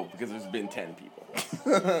 Oh, because there's been 10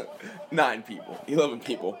 people, 9 people, 11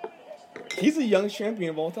 people. He's the youngest champion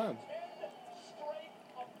of all time.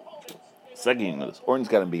 Second youngest. Orton's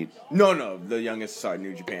got him beat. No, the youngest. Sorry,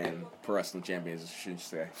 New Japan Pro Wrestling champion, I should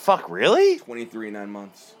say. Fuck, really? 23, 9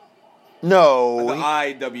 months. No. The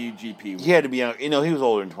IWGP. He had to be young. You know, he was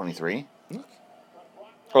older than 23.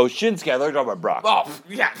 Oh, Shinsuke. I thought you were talking about Brock. Oh,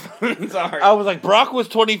 yeah. Sorry. I was like, Brock was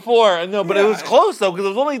 24. I know, but it was Yeah. close, though, because it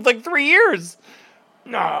was only like 3 years.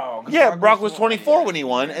 No. Yeah, Brock was 24 when he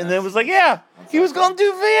won, and then it was like, yeah, he was going to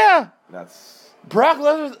do Via. That's. Brock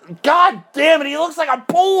Lesnar, God damn it, he looks like a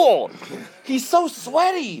pool. He's so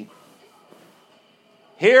sweaty.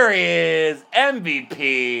 Here he is,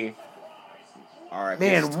 MVP. All right.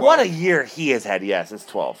 Man, it's what a 12. year he has had. Yes, it's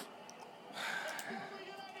 12.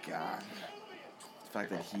 God. The fact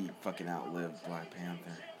that he fucking outlived Black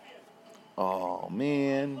Panther. Oh,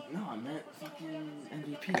 man. No, I meant fucking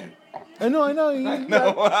MVP. I know. I know.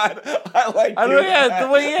 I like. I know, doing yeah, that.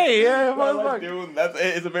 the way, yeah. I like doing that.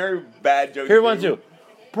 It's a very bad joke. Here, one, two.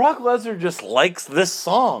 Brock Lesnar just likes this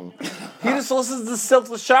song. He just listens to Silk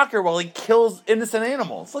the Shocker while he kills innocent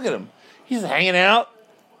animals. Look at him. He's hanging out.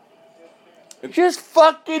 Just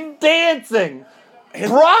fucking dancing.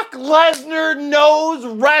 Brock Lesnar knows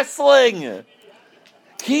wrestling.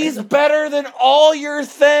 He's better than all your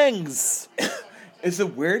things. Is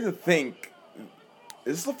it weird to think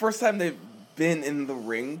this is the first time they've been in the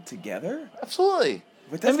ring together? Absolutely.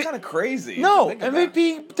 But that's kind of crazy. No, to think about.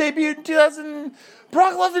 MVP debuted in 2000.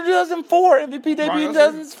 Brock Lesnar 2004. MVP debuted in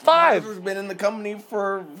 2005. Lesnar's been in the company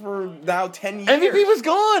for now 10 years. MVP was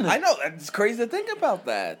gone. I know. It's crazy to think about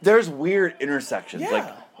that. There's weird intersections.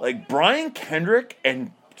 Yeah. Like Brian Kendrick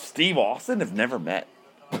and Steve Austin have never met.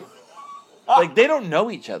 Like, they don't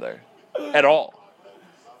know each other at all.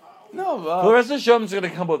 No, For the rest of the show, I'm just going to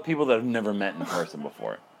come up with people that have never met in person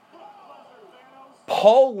before.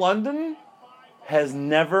 Paul London has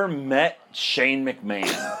never met Shane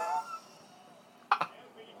McMahon.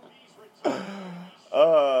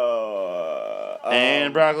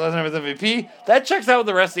 And Brock Lesnar was MVP. That checks out with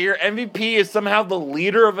the rest of the year. MVP is somehow the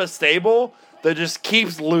leader of a stable that just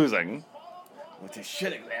keeps losing. What's his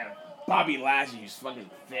shit, man? Bobby Lashley's fucking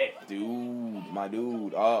thick, dude. My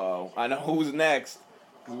dude. Uh-oh. I know who's next.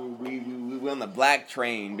 We on the black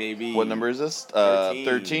train, baby. What number is this?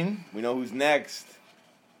 13? We know who's next.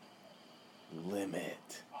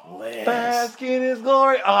 Limit. Bask in his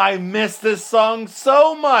glory. Oh, I miss this song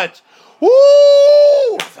so much. Woo!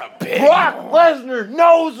 That's a big Brock Lesnar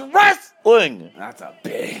knows wrestling. That's a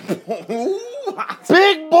big.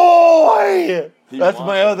 Big boy. He That's wants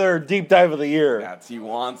my it. other deep dive of the year. That's he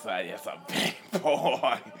wants that. Yes, a big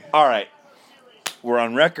boy. All right. We're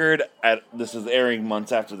on record. This is airing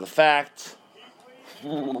months after the fact.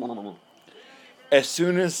 As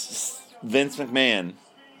soon as Vince McMahon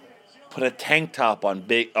put a tank top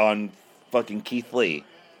on fucking Keith Lee.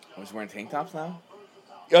 Oh, he's wearing tank tops now?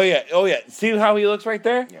 Oh yeah. See how he looks right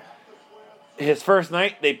there? Yeah. His first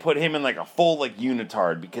night, they put him in like a full like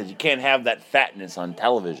unitard because you can't have that fatness on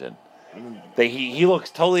television. He looks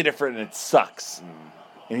totally different and it sucks.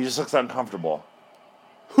 And he just looks uncomfortable.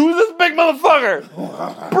 Who's this big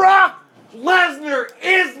motherfucker? Brock Lesnar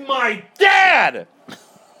is my dad!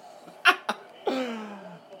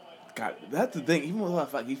 God, that's the thing. Even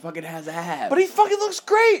with he fucking has abs. But he fucking looks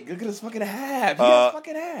great! Look at his fucking abs. He has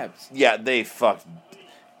fucking abs. Yeah, they fucked.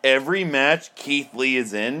 Every match Keith Lee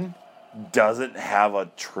is in doesn't have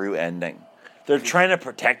a true ending. They're trying to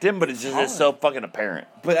protect him, but it's so fucking apparent.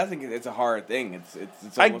 But I think it's a hard thing. It's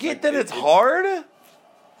I get like, that it's hard.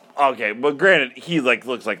 Okay, but granted, he like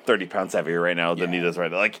looks like 30 pounds heavier right now than he does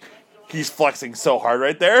right now. Like, he's flexing so hard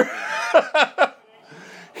right there.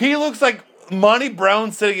 He looks like Monty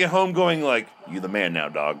Brown sitting at home going like, "You the man now,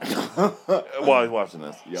 dog." While he's watching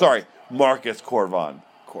this. Yep. Sorry, Marcus Corvon.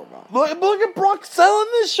 Look at Brock selling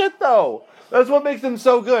this shit, though. That's what makes him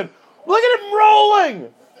so good. Look at him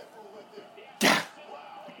rolling.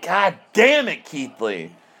 God damn it, Keith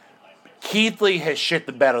Lee. Keith Lee has shit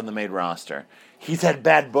the bed on the main roster. He's had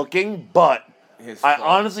bad booking, but I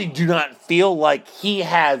honestly do not feel like he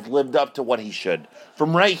has lived up to what he should.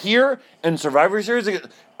 From right here in Survivor Series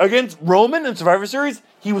against Roman in Survivor Series,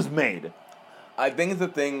 he was made. I think it's a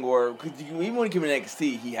thing where, because even when he came in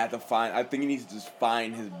NXT, he had to find, I think he needs to just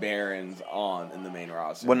find his bearings in the main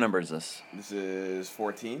roster. What number is this? This is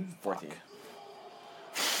 14? 14.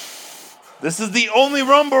 This is the only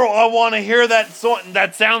Rumble I want to hear that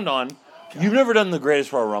sound on. God. You've never done the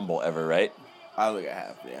Greatest Royal Rumble ever, right? I think I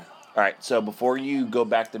have, yeah. All right, so before you go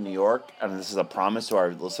back to New York, and this is a promise to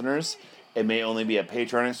our listeners, it may only be a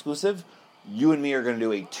Patreon exclusive, you and me are going to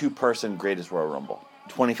do a two-person Greatest Royal Rumble.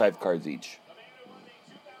 25 cards each.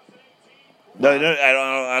 No, I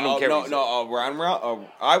don't care. Let's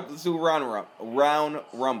do round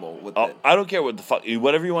rumble with it. I don't care what the fuck,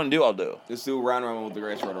 whatever you want to do, I'll do. Let's do round rumble with the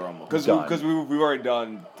Greatest Royal Rumble because we've already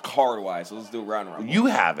done card wise, so let's do round rumble. You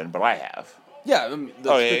haven't, but I have. Yeah.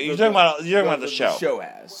 You're talking about the show. The show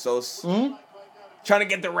has trying to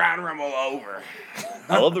get the round rumble over.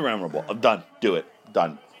 I love the round rumble. I'm done. Do it.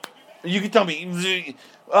 Done. You can tell me.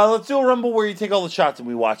 Let's do a rumble where you take all the shots and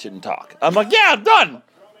we watch it and talk. I'm like, yeah, done.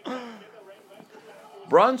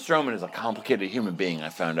 Braun Strowman is a complicated human being, I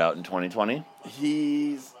found out in 2020.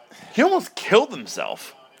 He almost killed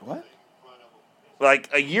himself. What? Like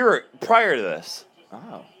a year prior to this.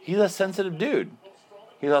 Oh. He's a sensitive dude.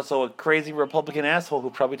 He's also a crazy Republican asshole who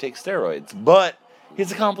probably takes steroids. But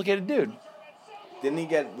he's a complicated dude. Didn't he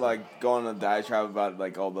get, go on a diatribe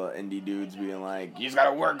about, all the indie dudes being like, you just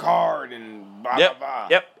gotta work hard and blah, blah, blah.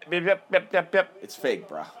 Yep. It's fake,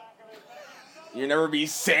 bro. You'll never be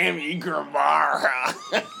Sammy Guevara.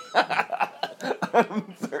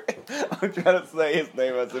 I'm sorry. I'm trying to say his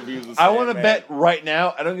name as if he was a I want to bet right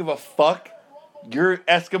now, I don't give a fuck, your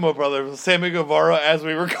Eskimo brother was Sammy Guevara as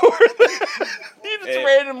we record this. You just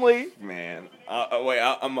randomly. Man.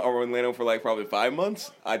 I'm in Orlando for probably 5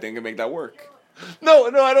 months. I think I can make that work. No,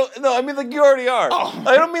 I don't. No, I mean, you already are. Oh.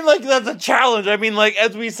 I don't mean that's a challenge. I mean,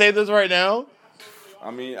 as we say this right now. I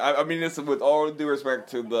mean this with all due respect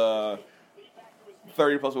to the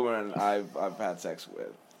 30 plus women I've had sex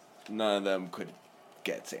with. None of them could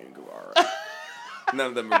get Sammy Guevara. None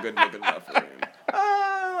of them are good looking enough for him.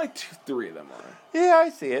 3 of them are. Yeah, I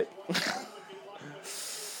see it.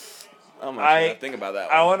 I'm not sure think about that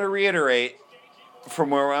one. I want to reiterate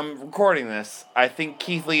from where I'm recording this. I think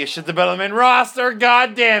Keith Lee is shit the better main roster.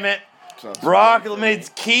 God damn it. Brock eliminates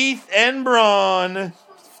Keith and Braun.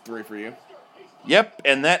 3 for you. Yep,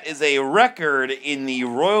 and that is a record in the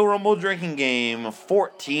Royal Rumble drinking game.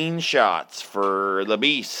 14 shots for the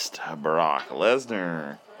Beast, Brock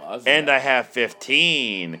Lesnar. And I have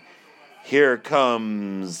 15. Here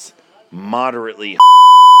comes moderately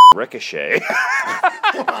Ricochet.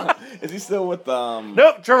 Is he still with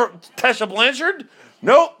Nope, Tasha Blanchard?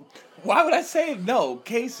 Nope. Why would I say no,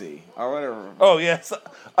 Casey or whatever? Oh yes,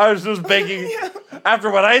 I was just begging. After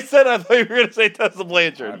what I said, I thought you were gonna say Tessa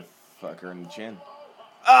Blanchard. I'd fuck her in the chin.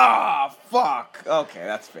 Ah, fuck. Okay,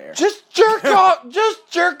 that's fair. Just jerk off. Just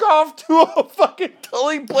jerk off to a fucking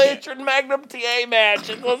Tully Blanchard Magnum TA match.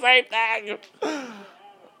 It's the same thing.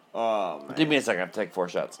 Oh man. Give me a second. I have to take 4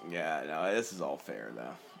 shots. Yeah, no, this is all fair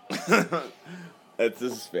though. This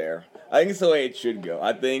is fair. I think it's the way it should go.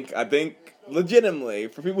 I think legitimately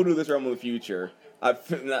for people who do this Rumble in the future, I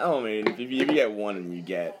mean, if you get one and you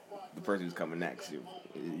get the person who's coming next,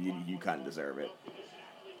 you kind of deserve it.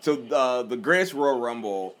 So the Greatest Royal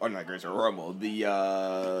Rumble, or not Greatest Royal Rumble,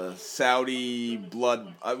 the Saudi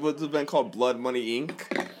Blood, what's it been called? Blood Money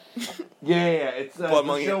Inc. Yeah. It's Blood the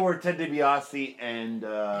Money show where Ted DiBiase and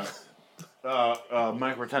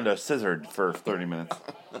Mike Rotundo scissored for 30 minutes.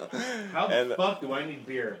 How the fuck do I need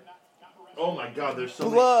beer? Oh my god, there's so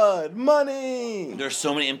Blood Money. There's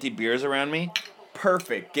so many empty beers around me.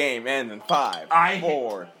 Perfect game ends in 5,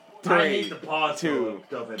 4, 3, I hate the pause 2,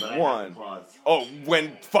 but I have 1. to pause. Oh,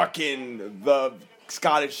 when fucking the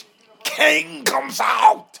Scottish King comes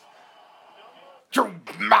out, Drew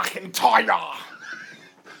McIntyre.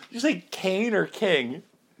 Did you say Kane or King?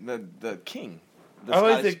 The King. I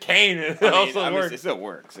always said Kane. It also works. It still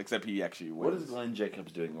works, except he actually wins. What is Glenn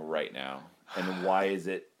Jacobs doing right now, and why is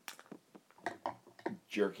it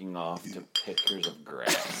jerking off to pictures of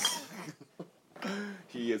grass?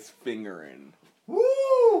 He is fingering.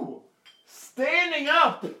 Woo! Standing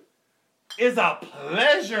up is a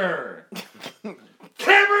pleasure.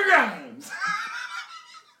 Cameron Grimes.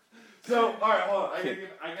 So, all right, hold on. I gotta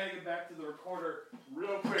get back to the recorder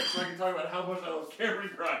real quick so I can talk about how much I love Cameron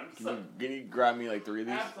Grimes. Can you grab me like 3 of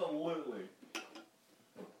these? Absolutely.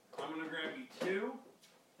 I'm gonna grab you 2,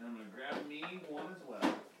 and I'm gonna grab me 1 as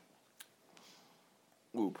well.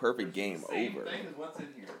 Ooh, perfect game It's the same over. thing as what's in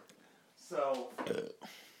here. So,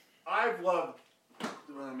 I've loved.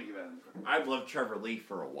 Let me get that. I've loved Trevor Lee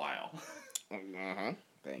for a while,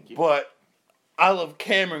 Thank you. but I love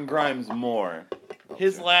Cameron Grimes more.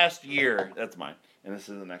 His last year, that's mine, and this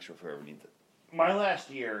is an extra for whoever needs it. My last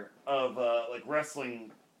year of like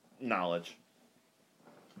wrestling knowledge,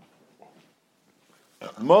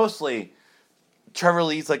 mostly Trevor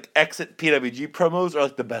Lee's like exit PWG promos are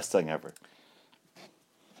like the best thing ever.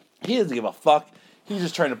 He doesn't give a fuck. He's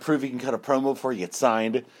just trying to prove he can cut a promo before he gets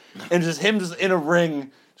signed. And just him just in a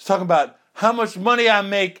ring, just talking about how much money I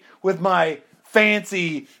make with my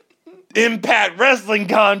fancy Impact Wrestling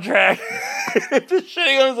contract. Just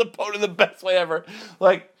shitting on his opponent the best way ever.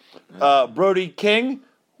 Like, Brody King,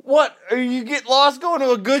 what? Are you get lost going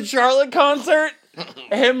to a Good Charlotte concert?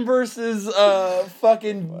 Him versus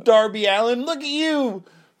fucking Darby Allin. Look at you,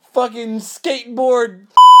 fucking skateboard.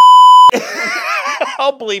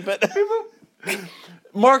 I'll bleep it.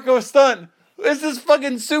 Marco Stunt. This is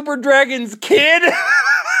fucking Super Dragon's kid.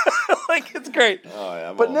 Like, it's great. Oh,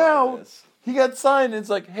 yeah, but now he got signed, and it's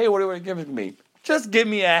like, hey, what do you want to give it to me? Just give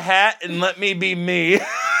me a hat and let me be me.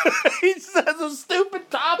 He says a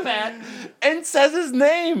stupid top hat and says his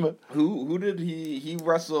name. Who did he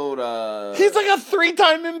wrestled? He's like a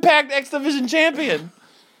 3-time Impact X Division champion.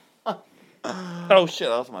 Oh shit!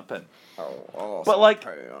 I lost my pen. But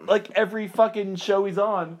like every fucking show he's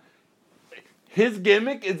on, his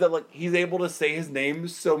gimmick is that like he's able to say his name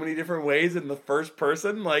so many different ways in the first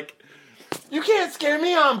person. Like, you can't scare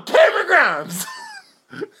me. I'm Cameron Grimes.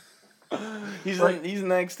 He's in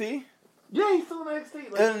NXT. Yeah, he's still in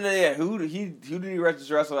NXT. Like, And yeah, who did he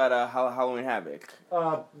wrestle at Halloween Havoc?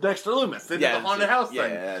 Dexter Loomis. They did the haunted house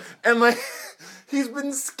thing. Yeah, and like, he's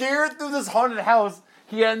been scared through this haunted house.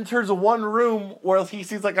 He enters one room where he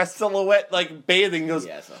sees like a silhouette like bathing. He goes,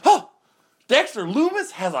 oh, Dexter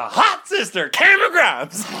Loomis has a hot sister, Cameron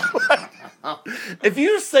Grimes. If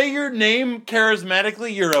you say your name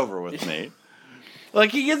charismatically, you're over with me.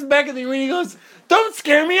 Like, he gets back in the ring, he goes, don't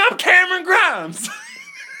scare me, I'm Cameron Grimes.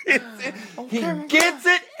 He gets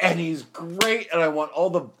it, and he's great, and I want all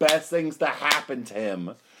the best things to happen to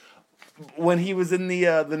him. When he was in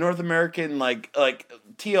the North American like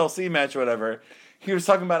TLC match or whatever, he was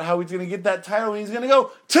talking about how he's going to get that title and he's going to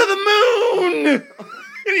go to the moon.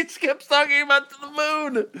 And he keeps talking about to the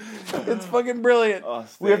moon. It's fucking brilliant.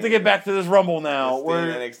 We have to get back to this Rumble now. We're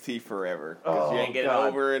in NXT forever. Because you ain't getting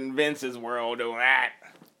over in Vince's world doing that.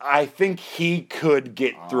 I think he could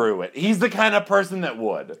get through it. He's the kind of person that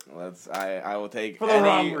would. I will take for the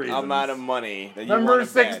wrong reasons. Amount of money that you Number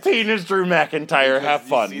 16 is Drew McIntyre. Because have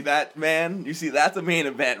fun. You see that, man? You see, that's a main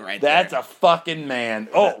event right there. That's a fucking man.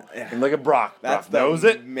 Oh, and look at Brock. That's Brock knows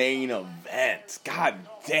it. Main event. God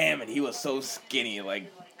damn it. He was so skinny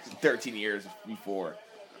like 13 years before.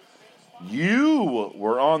 You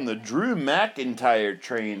were on the Drew McIntyre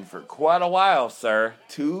train for quite a while, sir.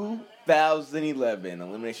 2011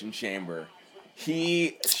 Elimination Chamber.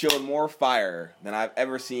 He showed more fire than I've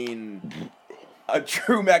ever seen a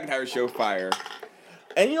Drew McIntyre show fire.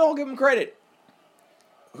 And you don't give him credit.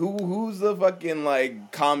 Who's the fucking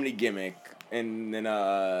like comedy gimmick in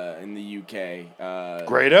the UK?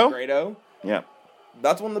 Grado? Yeah.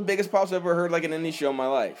 That's one of the biggest pops I've ever heard like an indie show in my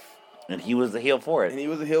life. And he was the heel for it. And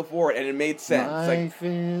it made sense. Life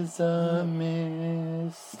is a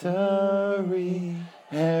mystery.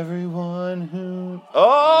 Everyone who...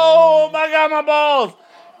 Oh, my God, my balls!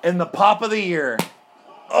 And the pop of the year.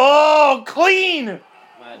 Oh, clean!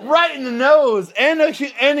 Right in the nose. And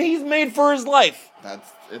he's made for his life.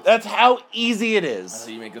 That's how easy it is. That's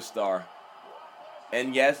how you make a star.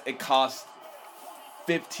 And yes, it costs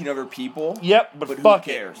 15 other people. Yep, but who fuck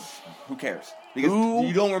cares? Who cares? Because Who?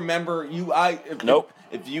 you don't remember Nope.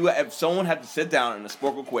 If someone had to sit down in a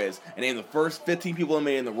Sporkle quiz and name the first 15 people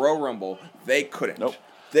eliminated in the Royal Rumble, they couldn't. Nope.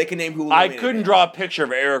 They can name who I eliminated couldn't them. draw a picture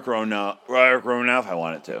of Eric Rowan if I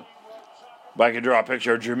wanted to. But I could draw a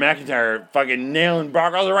picture of Drew McIntyre fucking nailing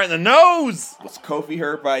Brock Lesnar right in the nose. Was Kofi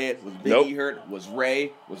hurt by it? Was Big Nope. E hurt? Was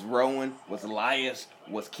Ray? Was Rowan? Was Elias?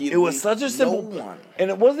 Was Keith It was Lee? such a simple... No one. And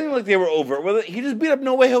it wasn't even like they were over it with it. He just beat up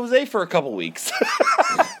No Way Jose for a couple weeks.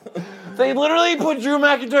 They literally put Drew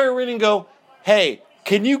McIntyre in and go, hey,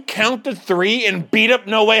 can you count to 3 and beat up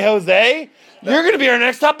No Way Jose? You're going to be our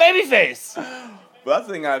next top babyface. But that's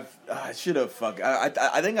the thing I should have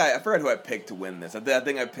I think I forgot who I picked to win this. I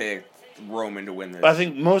think I picked Roman to win this. I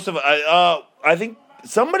think most of I think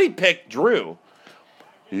somebody picked Drew.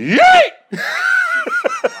 Yeet!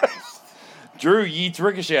 Drew yeets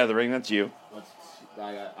Ricochet out of the ring. That's you.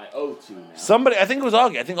 I owe 2 now. Somebody, I think it was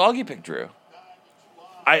Augie. I think Augie picked Drew.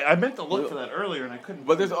 I meant to look for that earlier and I couldn't.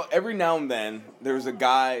 But there's every now and then there's a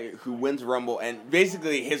guy who wins Rumble and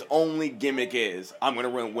basically his only gimmick is I'm gonna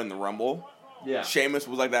win the Rumble. Yeah. Sheamus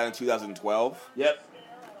was like that in 2012. Yep.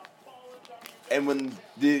 And when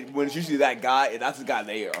it's usually that guy, that's the guy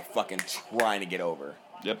they are fucking trying to get over.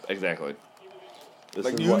 Yep. Exactly. This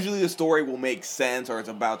Like is what- usually the story will make sense or it's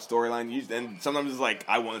about storyline. And sometimes it's like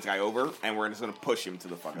I want this guy over and we're just gonna push him to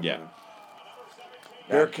the fucking Yeah.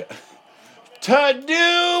 moon. To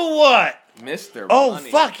do what? Mr. Oh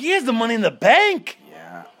Money. fuck! He has the Money in the Bank.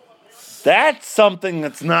 Yeah. That's something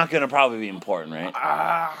that's not going to probably be important, right?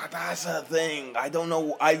 That's the thing. I don't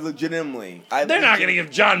know. They're not going to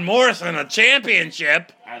give John Morrison a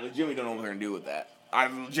championship. I legitimately don't know what they're gonna do with that. I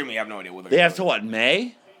legitimately have no idea what they're They gonna have do. to what,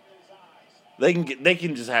 May? They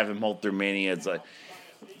can just have him hold through Mania. It's like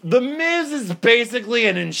the Miz is basically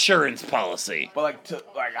an insurance policy. But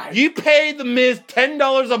You pay the Miz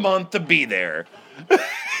 $10 a month to be there.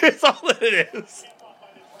 It's all that it is.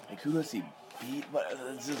 like who does he beat? But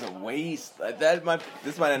it's just a waste. This might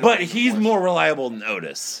end up But being he's worse. more reliable than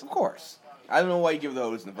Otis. Of course. I don't know why you give the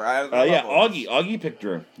Otis in the first. Yeah, Augie picked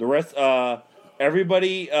Drew. The rest,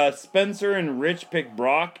 everybody, Spencer and Rich picked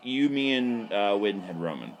Brock. You, me, and Widden had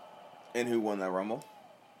Roman. And who won that Rumble?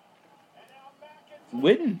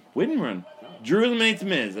 Widden run. Drew eliminates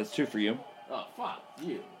Miz. That's 2 for you. Oh fuck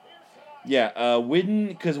you. Yeah, Widden,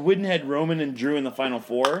 because Widden had Roman and Drew in the final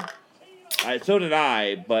 4. So did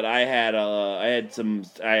I, but I had a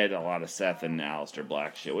lot of Seth and Aleister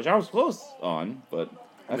Black shit, which I was close on, but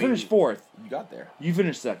I finished 4th. You got there. You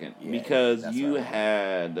finished 2nd Yeah, because that's you right.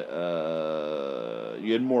 had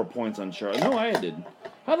more points on Charlotte. No, I did.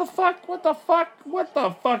 How the fuck? What the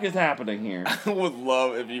fuck is happening here? I would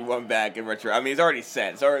love if you went back and retro. I mean, it's already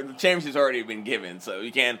set. The championship's already been given, so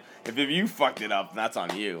you can't. If you fucked it up, that's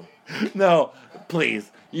on you. No, please.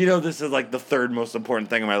 You know this is like the 3rd most important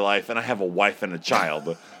thing in my life, and I have a wife and a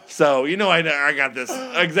child. So you know I got this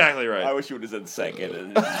exactly right. I wish you would have said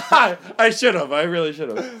second. I should have. I really should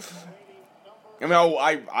have. I mean,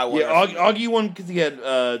 I would. Yeah, Augie won because he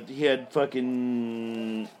had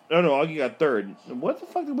fucking. Oh no, Augie got 3rd. What the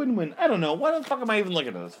fuck did Widden win? I don't know. What the fuck am I even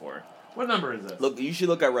looking at this for? What number is this? Look, you should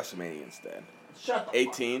look at WrestleMania instead. Shut the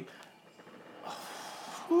 18.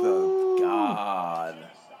 Oh, the God.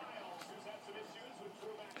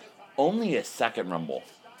 Only a 2nd Rumble.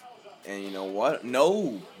 And you know what?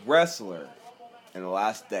 No wrestler in the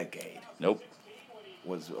last decade Nope.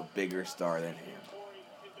 was a bigger star than him.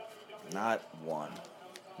 Not one.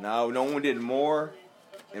 No one did more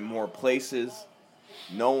in more places.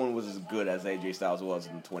 No one was as good as AJ Styles was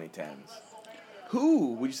in the 2010s.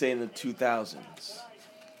 Who would you say in the 2000s?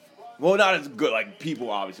 Well, not as good. Like people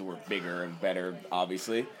obviously were bigger and better,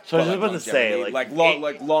 obviously. So I was But, about to say,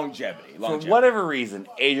 longevity. Longevity. For whatever reason,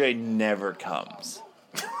 AJ never comes.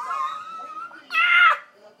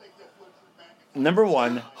 Number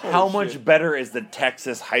 1, how much shit. better is the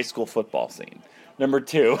Texas high school football scene? Number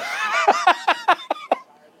 2.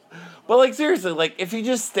 But like seriously, like if he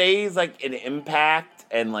just stays like in Impact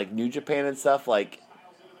and like New Japan and stuff, like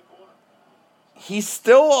he's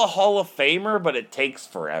still a Hall of Famer, but it takes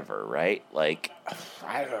forever, right? Like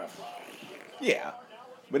I don't know. Yeah.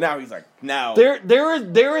 But now he's like, now.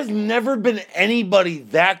 there has never been anybody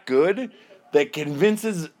that good that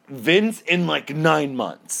convinces Vince in like 9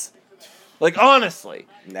 months. Like honestly.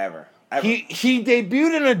 Never. Ever. He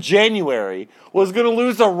debuted in a January, was going to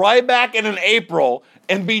lose to Ryback in an April,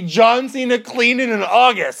 and be John Cena clean in an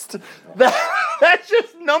August. That's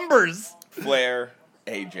just numbers. Flair,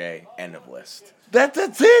 AJ, end of list. That's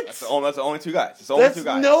it. That's the only two guys. It's the only two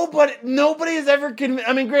guys. Nobody has ever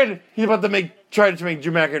I mean, granted, he's about to try to make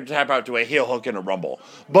Drew McIntyre tap out to a heel hook in a Rumble,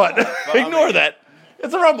 but ignore that.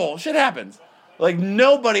 It's a Rumble. Shit happens. Like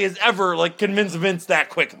nobody has ever convinced Vince that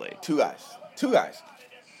quickly. Two guys.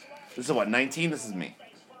 This is what 19. This is me.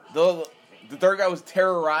 The third guy was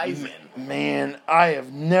terrorizing. Man, I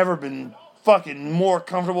have never been fucking more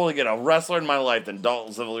comfortable to get a wrestler in my life than Dolph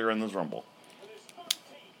Ziggler in this Rumble.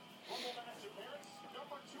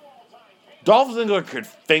 Dolph Ziggler could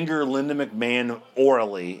finger Linda McMahon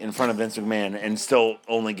orally in front of Vince McMahon and still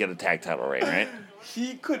only get a tag title reign, right?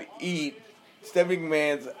 He could eat Stephanie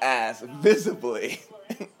McMahon's ass visibly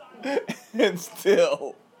and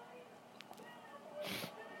still.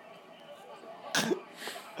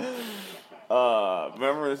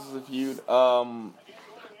 Remember, this is a feud.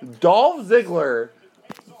 Dolph Ziggler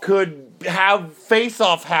could have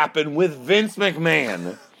face-off happen with Vince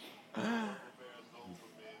McMahon.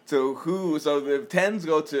 So the 10s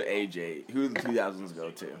go to AJ. Who the 2000s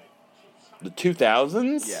go to? The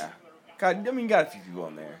 2000s? Yeah. God, I mean, got a few people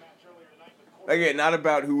in there. Again, not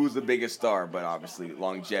about who was the biggest star, but obviously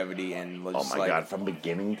longevity and Oh my god, from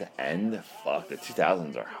beginning to end? Fuck, the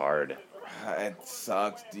 2000s are hard. It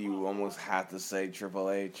sucks. Do you almost have to say Triple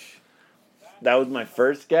H? That was my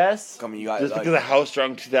first guess. I mean, you got, just because of how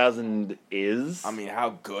strong 2000 is. I mean,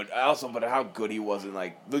 how good. But how good he was in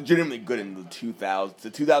legitimately good in the 2000s,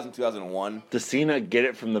 the 2001. Does Cena get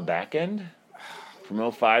it from the back end,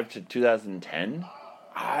 from 05 to 2010?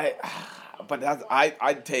 I'd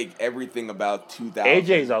take everything about 2000.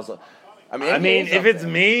 AJ's also. I mean, if it's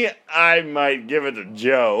me, I might give it to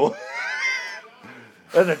Joe.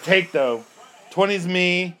 That's a take though. 20's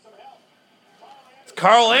me. It's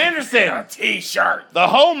Carl Anderson. A T-shirt. The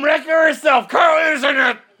home wrecker herself, Carl Anderson.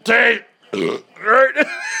 Right.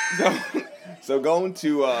 So going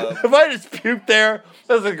to. If I just puked there,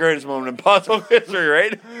 that's the greatest moment in possible history,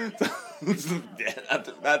 right?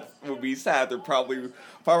 That would be sad. They're probably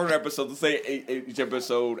 500 episodes. To say each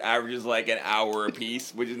episode averages like an hour a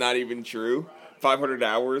piece, which is not even true. 500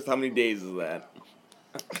 hours. How many days is that?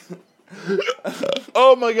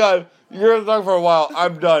 Oh my god, you're gonna talk for a while.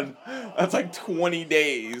 I'm done. That's like 20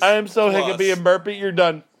 days. I am so plus. hiccupy and burpy. You're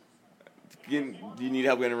done. Do you need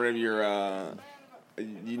help getting rid of your?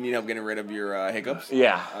 You need help getting rid of your hiccups?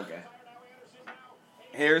 Yeah. Okay.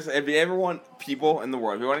 If you ever want people in the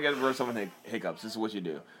world, if you want to get rid of someone's hiccups, this is what you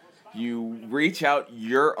do. You reach out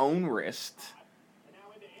your own wrist,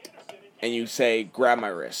 and you say, "Grab my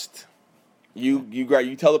wrist." You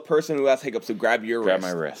tell the person who has hiccups to grab your wrist. Grab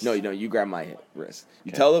my wrist. No, you grab my wrist.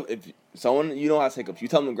 You tell them, if someone you know has hiccups, you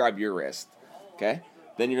tell them to grab your wrist. Okay?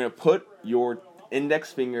 Then you're going to put your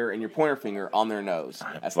index finger and your pointer finger on their nose.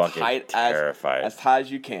 As tight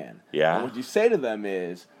as you can. Yeah. And what you say to them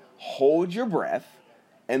is, hold your breath,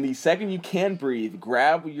 and the second you can breathe,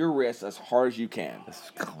 grab your wrist as hard as you can.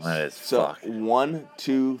 That is So 1,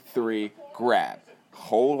 2, 3, grab.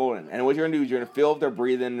 Hold in. And what you're going to do is you're going to feel if they're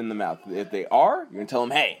breathing in the mouth. If they are, you're going to tell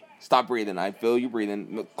them, hey, stop breathing. I feel you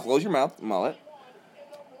breathing. Close your mouth, mullet.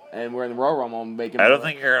 And we're in the Royal Rumble. I'm making. I don't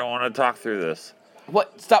think you're going to want to talk through this.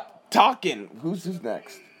 What? Stop talking. Who's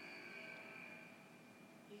next?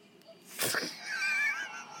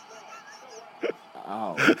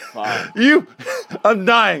 Oh, fuck. I'm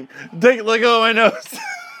dying. Let go of my nose.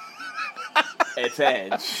 It's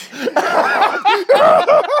Edge.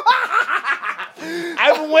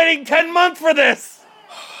 I've been waiting 10 months for this.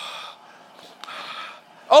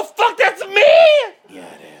 Oh, fuck, that's me? Yeah,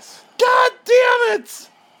 it is. God damn it.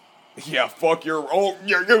 Yeah, fuck your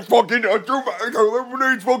you're fucking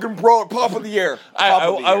Lemonade's fucking pop of the year.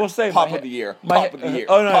 I will say pop of the year. Pop of the year.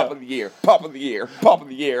 Oh no. Pop of the year. Pop of the year. Pop of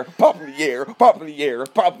the year. Pop of the year. Pop of the year.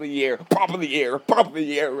 Pop of the year. Pop of the year. Pop of the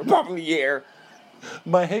year. Pop of the year.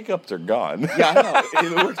 My hiccups are gone. Yeah, I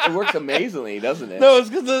know. It works amazingly, doesn't it? No, it's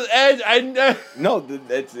because the Edge. No,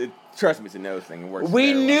 trust me, it's a nose thing. It works.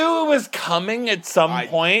 We very knew well. it was coming at some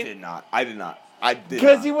point. I did not.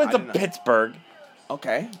 Because he went to Pittsburgh.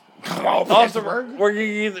 Okay. Also,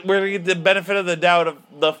 we're gonna get the benefit of the doubt of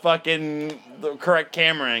the correct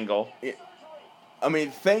camera angle. I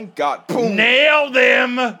mean, thank God. Boom. Nailed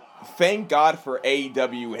him. Thank God for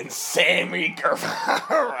AEW and Sammy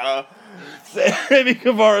Guevara. Sammy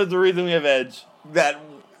Guevara is the reason we have Edge. That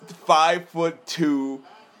 5'2",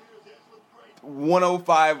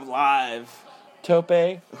 105 live. Tope.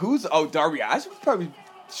 Darby Allin was probably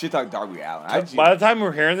Shit talk Darby Allin. By the time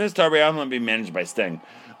we're hearing this, Darby Allin will be managed by Sting.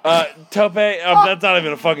 Tope, that's not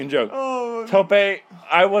even a fucking joke. Tope,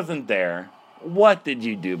 I wasn't there. What did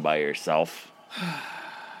you do by yourself?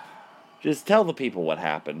 Just tell the people what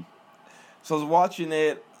happened. So I was watching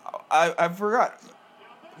it. I forgot.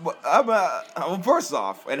 Well, first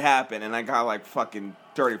off, it happened, and I got like fucking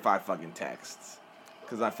 35 fucking texts.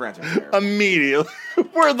 Because my friends are there. Immediately.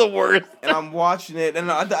 We're the worst. And I'm watching it,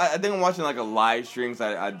 and I think I'm watching like a live stream, so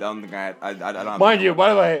I don't think I don't. Mind you,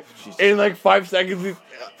 by the way, in like 5 seconds,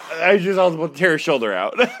 I just was about to tear his shoulder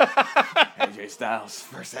out. AJ Styles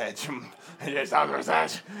versus Edge. AJ Styles versus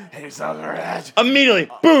Edge. AJ Styles versus Edge.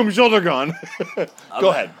 Immediately, boom, shoulder gone. Go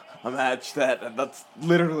ahead. A match that's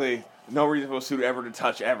literally no reasonable suit ever to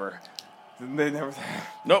touch ever. They never.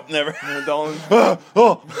 Nope, never. Don't.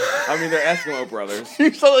 Oh. I mean, they're Eskimo brothers.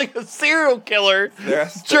 You sound like a serial killer They're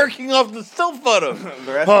jerking off the still photos.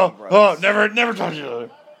 They're Eskimo brothers. Never touch each other.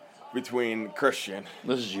 Between Christian.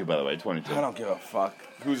 This is you, by the way, 22. I don't give a fuck.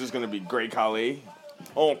 Who's just gonna be Great Khali?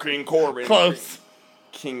 Oh, King Corbin. Close.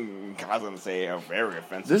 King. I was gonna say a very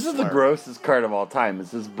offensive. This is the slur. grossest card of all time. It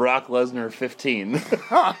says Brock Lesnar 15.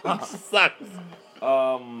 Sucks.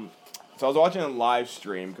 So I was watching a live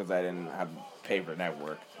stream because I didn't have pay for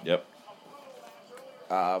network. Yep.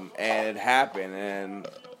 And it happened, and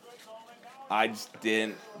I just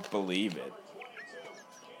didn't believe it.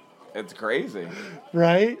 It's crazy.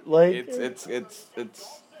 Right? Like It's.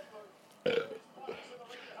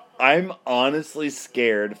 I'm honestly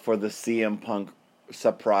scared for the CM Punk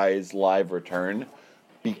surprise live return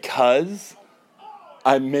because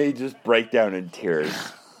I may just break down in tears.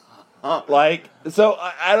 Like, so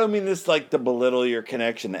I don't mean this like to belittle your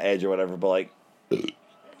connection to Edge or whatever, but like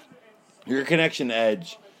your connection to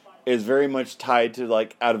Edge is very much tied to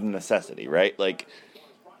like out of necessity, right? Like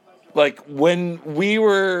when you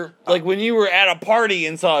were at a party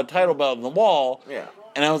and saw a title belt on the wall, Yeah.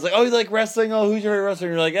 and I was like, oh, you like wrestling? Oh, who's your favorite wrestler?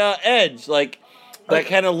 And you're like, Edge. Like, that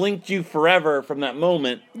kind of linked you forever from that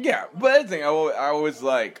moment. Yeah, but that's the thing, I always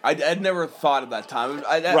like, I'd never thought of that time.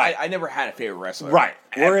 I never had a favorite wrestler. Right.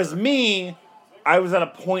 Ever. Whereas me, I was at a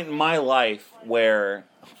point in my life where,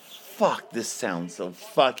 fuck, this sounds so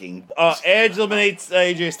fucking... Edge eliminates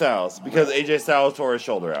AJ Styles because AJ Styles tore his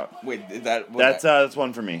shoulder out. Wait, is that... That's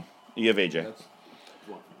one for me. You have AJ.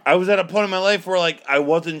 I was at a point in my life where, like, I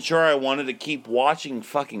wasn't sure I wanted to keep watching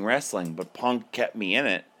fucking wrestling, but Punk kept me in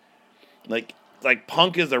it. Like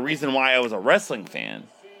Punk is the reason why I was a wrestling fan.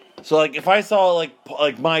 So, like, if I saw,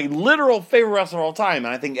 like my literal favorite wrestler of all time,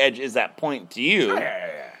 and I think Edge is that point to you.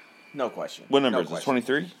 Yeah. No question. What number No is this? question.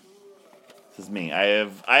 23? This is me. I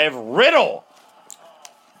have Riddle.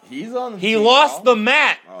 He's on the He team lost now? the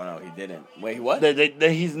mat. Oh, no, he didn't. Wait, what?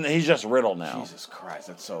 He's just Riddle now. Jesus Christ,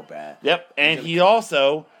 that's so bad. Yep, and he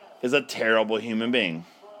also is a terrible human being.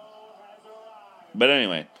 But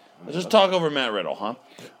anyway, let's just talk over Matt Riddle,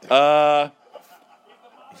 huh?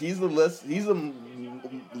 He's the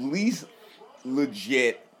least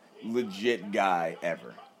legit guy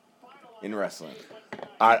ever in wrestling.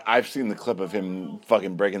 I've seen the clip of him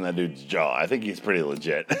fucking breaking that dude's jaw. I think he's pretty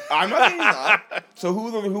legit. I'm not saying he's not. So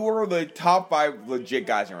who are the top 5 legit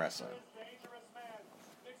guys in wrestling?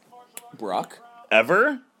 Brock?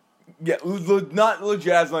 Ever? Yeah, not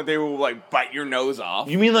legit as like they will like bite your nose off.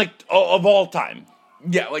 You mean like of all time?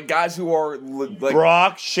 Yeah, like guys who are like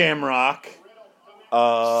Brock, Shamrock,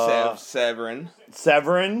 Severin.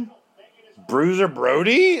 Bruiser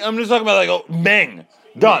Brody? I'm just talking about like Meng.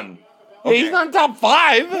 Done. Yeah, he's not top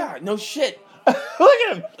 5. Yeah, no shit. Look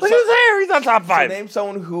at him. Look at his hair. He's not top 5. So name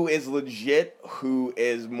someone who is legit, who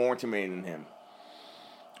is more intimidating than him.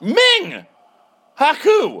 Ming!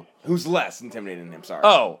 Haku! Who's less intimidating than him, sorry.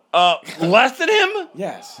 Oh, less than him?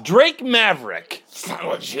 Yes. Drake Maverick. It's not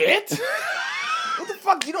legit? What the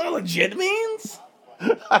fuck? Do you know what legit means?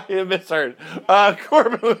 I misheard.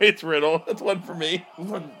 Corbin hates Riddle. That's one for me.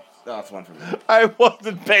 Oh, that's one for me. I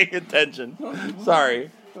wasn't paying attention.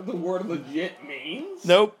 Sorry. What the word legit means?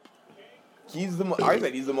 Nope. He's the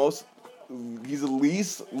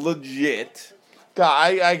least legit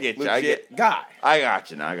I get you. guy. I got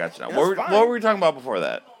you now. That's What fine. were we talking about before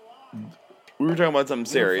that? We were talking about something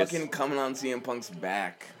serious. Fucking coming on CM Punk's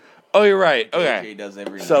back. Oh, you're right. Okay. AJ does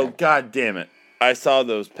every So, night. god damn it. I saw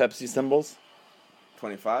those Pepsi symbols.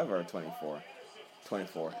 25 or 24?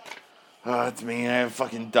 24. It's me. I have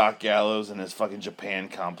fucking Doc Gallows and his fucking Japan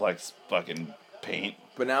complex fucking paint.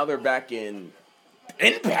 But now they're back in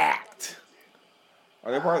Impact.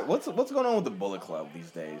 Are they part? What's going on with the Bullet Club these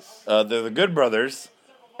days? They're the Good Brothers,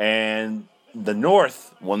 and the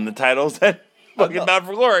North won the titles at fucking no. Bound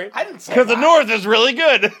for Glory. I didn't say Because the that. North is really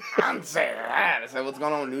good. I didn't say that. I said what's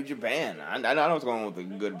going on with New Japan. I know what's going on with the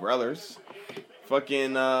Good Brothers.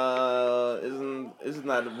 Fucking isn't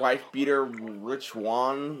that wife beater Rich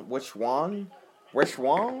Swann, the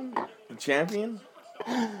champion?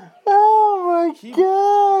 Oh my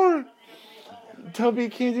god. Toby, you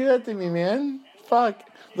can't do that to me, man. Fuck.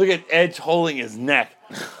 Look at Edge holding his neck.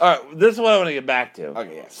 All right, this is what I want to get back to.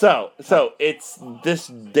 Okay, yeah. So it's this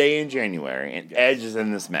day in January, and Edge is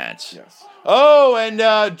in this match. Yes. Oh, and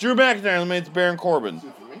Drew McIntyre eliminates Baron Corbin.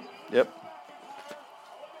 Yep.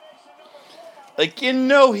 Like,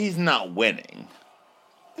 he's not winning.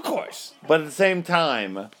 Of course. But at the same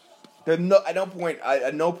time, At no point,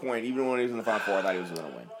 even when he was in the Final Four, I thought he was going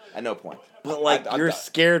to win. At no point. but like, I you're thought-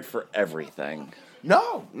 scared for everything.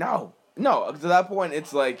 No. To that point,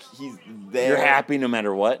 it's like he's there. You're happy no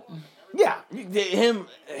matter what. Yeah, him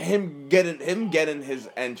getting his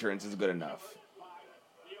entrance is good enough.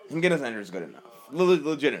 Him getting his entrance is good enough.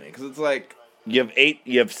 Legitimately, because it's like You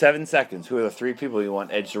have 7 seconds. Who are the 3 people you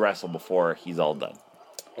want Edge to wrestle before he's all done?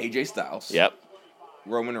 AJ Styles. Yep.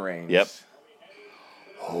 Roman Reigns. Yep.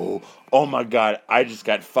 Oh my god, I just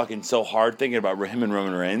got fucking so hard thinking about him and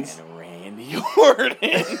Roman Reigns. And Randy Orton.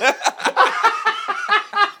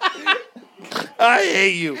 I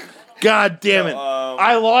hate you. God damn it. So,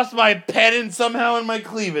 I lost my pen somehow in my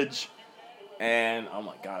cleavage. And oh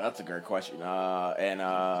my god, that's a great question. I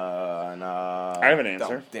have an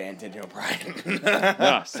answer. Daniel Bryan.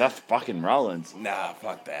 No, Seth fucking Rollins. Nah,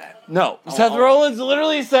 fuck that. No, Seth Rollins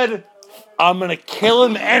literally said, I'm gonna kill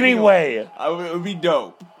him anyway. It would be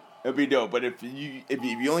dope. It'd be dope. But if you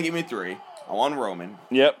only give me 3, I want Roman.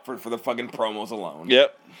 Yep. For the fucking promos alone.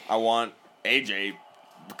 Yep. I want AJ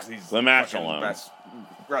because he's The match fucking alone. best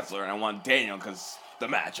wrestler, and I want Daniel because the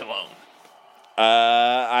match alone.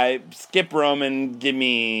 I skip Roman. Give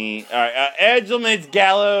me. Alright, Edge eliminates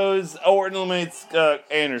Gallows. Orton eliminates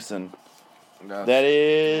Anderson. That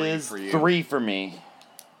is 3 for me.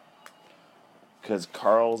 Because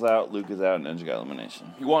Carl's out, Luke is out, and Edge got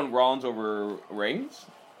elimination. You want Rollins over Reigns?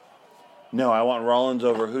 No, I want Rollins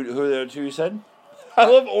over who are the other 2 you said? I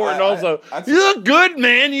love Orton also. I- You look good,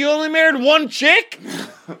 man. You only married 1 chick?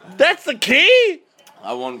 That's the key?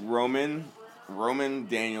 I want Roman,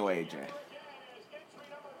 Daniel, AJ.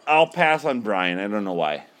 I'll pass on Brian. I don't know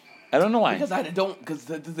why. Because I don't. Because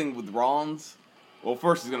the thing with Rollins, well,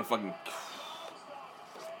 first he's gonna fucking.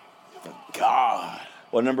 God.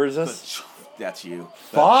 What number is this? That's you.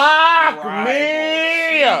 Fuck Tribal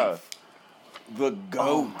me! chief. The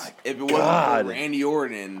GOAT. If it wasn't God. for Randy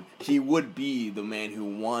Orton, he would be the man who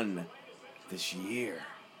won this year.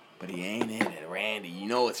 But he ain't in it, Randy. You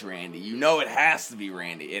know it's Randy. You know it has to be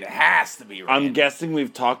Randy. It has to be Randy. I'm guessing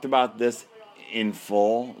we've talked about this in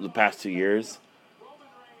full the past 2 years.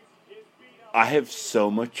 I have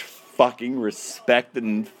so much fucking respect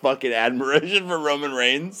and fucking admiration for Roman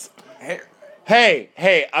Reigns.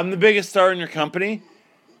 Hey, I'm the biggest star in your company.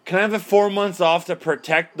 Can I have the 4 months off to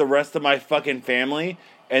protect the rest of my fucking family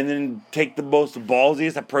and then take the most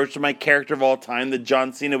ballsiest approach to my character of all time that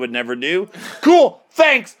John Cena would never do? Cool,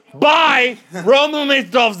 thanks, bye! Roman eliminates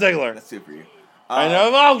Dolph Ziggler. That's it for you. I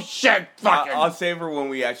know, oh shit, fucking. I'll save for when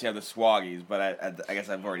we actually have the Swaggies, but I guess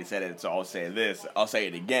I've already said it, so I'll say this. I'll say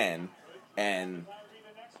it again. And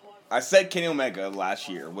I said Kenny Omega last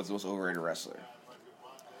year was the most overrated wrestler.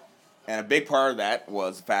 And a big part of that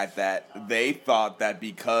was the fact that they thought that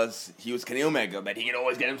because he was Kenny Omega, that he could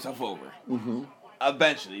always get himself over. Mm-hmm.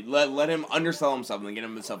 Eventually, let him undersell himself and then get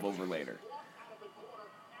himself over later.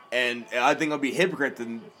 And I think it'll be hypocrite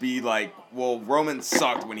to be like, well, Roman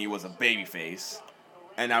sucked when he was a babyface,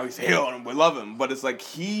 and now he's heel and we love him. But it's like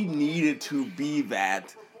he needed to be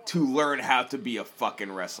that to learn how to be a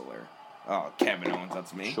fucking wrestler. Oh, Kevin Owens,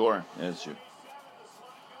 that's me. Sure, that's true.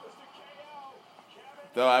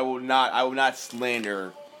 Though I will not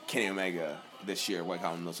slander Kenny Omega this year when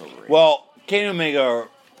calling him most overrated. Well, Kenny Omega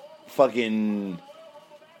fucking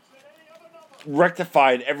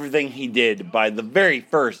rectified everything he did by the very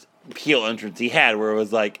first heel entrance he had, where it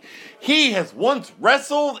was like, he has once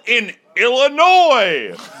wrestled in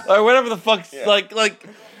Illinois, or whatever the fuck's like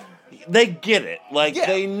they get it,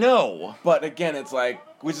 they know. But again, it's like,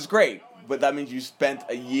 which is great, but that means you spent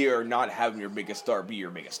a year not having your biggest star be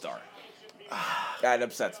your biggest star. That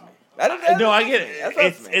upsets me. No, I get it. That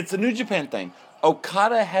upsets me. It's a New Japan thing.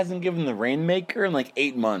 Okada hasn't given the Rainmaker in like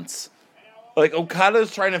 8 months. Like,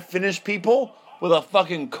 Okada's trying to finish people with a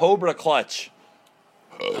fucking Cobra clutch.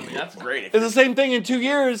 I mean, that's great. It's the same thing in 2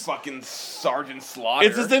 years. Fucking Sergeant Slaughter.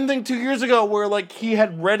 It's the same thing 2 years ago where, like, he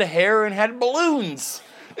had red hair and had balloons.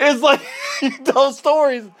 It's like, he tells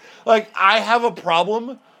stories. Like, I have a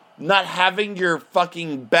problem not having your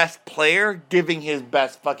fucking best player giving his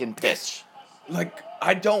best fucking pitch. Like,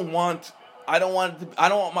 I don't want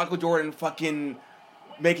Michael Jordan fucking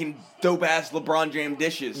making dope ass LeBron James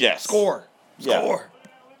dishes. Yes. Score. Yeah.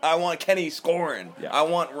 I want Kenny scoring. Yeah. I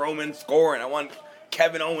want Roman scoring. I want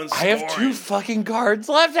Kevin Owens I scoring. have 2 fucking cards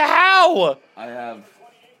left. How? I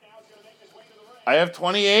have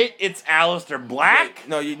 28. It's Aleister Black. Wait,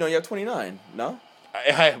 no, you have 29. No?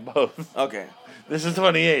 I have both. Okay. This is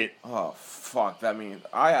 28. Oh fuck! That means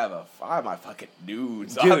I have my fucking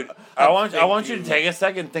dudes. Dude, I want you to dude. take a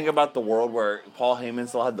second and think about the world where Paul Heyman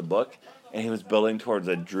still had the book and he was building towards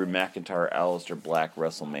a Drew McIntyre, Aleister Black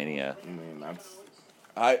WrestleMania. I mean, that's.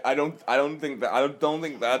 I don't think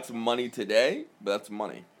that's money today, but that's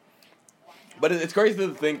money. But it's crazy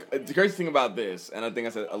to think. The crazy thing about this, and I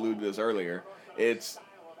think I alluded to this earlier. It's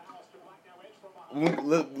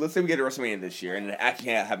let's say we get to WrestleMania this year, and it actually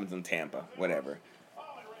happens in Tampa, whatever.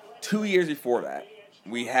 2 years before that,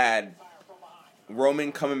 we had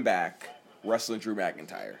Roman coming back, wrestling Drew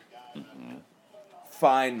McIntyre. Mm-hmm.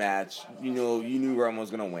 Fine match. You knew Roman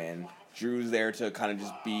was gonna win. Drew's there to kind of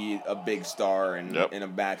just be a big star in a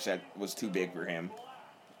match that was too big for him.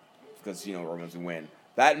 Because, Roman's gonna win.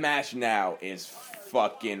 That match now is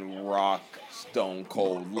fucking rock stone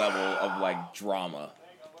cold level of, like, drama.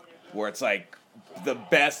 Where it's, like, the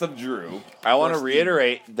best of Drew. I want to versus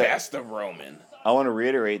reiterate the that best of Roman. I want to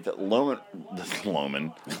reiterate that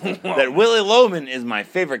that Willie Loman is my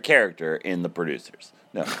favorite character in The Producers.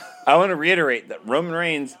 No, I want to reiterate that Roman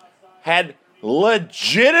Reigns had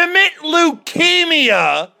legitimate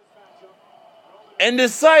leukemia and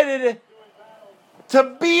decided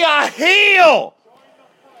to be a heel.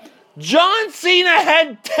 John Cena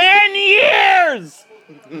had 10 years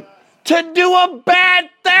to do a bad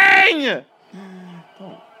thing.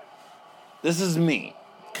 This is me.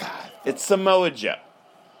 God. It's Samoa Joe.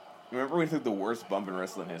 Remember we took the worst bump in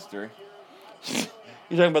wrestling history?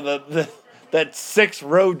 You're talking about that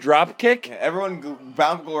 6-row drop kick? Yeah, everyone,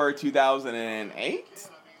 Bound for Glory 2008?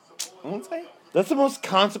 I won't say. That's the most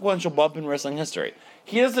consequential bump in wrestling history.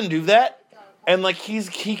 He doesn't do that, and like he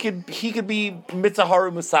could be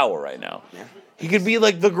Mitsuharu Misawa right now. Yeah. He could be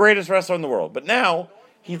like the greatest wrestler in the world, but now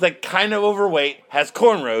he's like kind of overweight, has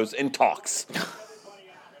cornrows, and talks.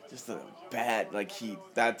 Just a bad, like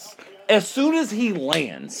that's... As soon as he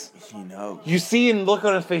lands, He knows. you see and look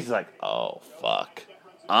on his face, he's like, oh, fuck.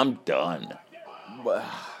 I'm done. But,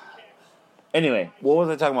 Anyway, what was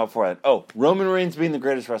I talking about before that? Oh, Roman Reigns being the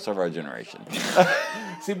greatest wrestler of our generation.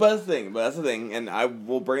 see, but that's the thing, and I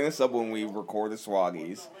will bring this up when we record the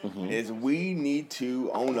Swaggies, is we need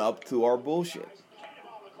to own up to our bullshit.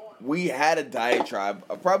 We had a diatribe,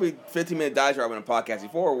 a probably 15-minute diatribe in a podcast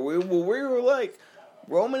before, where we were like,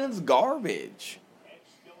 Roman is garbage.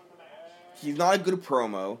 He's not a good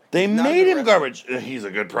promo. They He's not a made good him wrestler. garbage. He's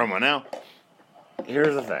a good promo now.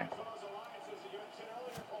 Here's the thing.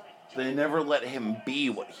 They never let him be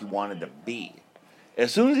what he wanted to be.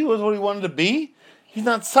 As soon as he was what he wanted to be, he's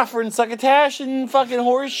not suffering succotash and fucking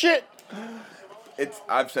horse shit.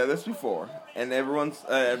 I've said this before, and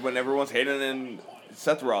when everyone's hating on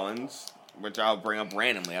Seth Rollins, which I'll bring up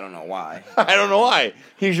randomly, I don't know why. I don't know why.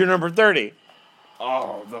 He's your number 30.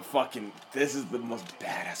 Oh, this is the most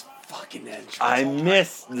badass fucking entrance. I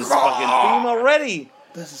miss this fucking theme already.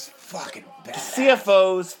 This is fucking badass.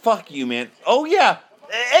 CFOs, fuck you, man. Oh yeah,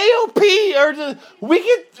 AOP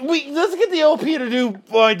let's get the AOP to do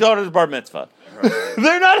my daughter's bar mitzvah.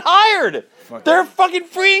 They're not hired. They're fucking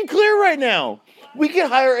free and clear right now. We can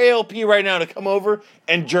hire AOP right now to come over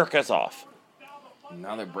and jerk us off.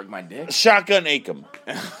 Now they break my dick. Shotgun Acom.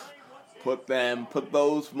 Put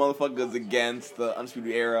those motherfuckers against the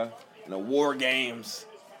Undisputed Era in the War Games.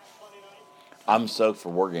 I'm stoked for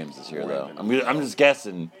War Games this year, though. War I'm just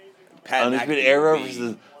guessing. Pat Undisputed McAfee Era would be-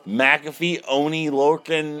 versus McAfee, Oni,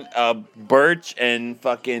 Lorcan, Birch, and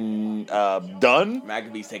fucking Dunn.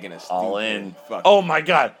 McAfee's taking a stupid All in. fucking... Oh my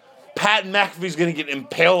god. Pat McAfee's gonna get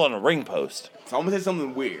impaled on a ring post. So I'm gonna say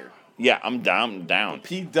something weird. Yeah, I'm down.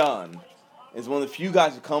 Pete Dunne is one of the few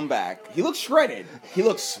guys who come back. He looks shredded. He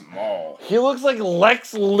looks small. He looks like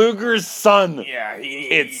Lex Luger's son. Yeah,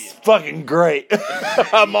 It's fucking great.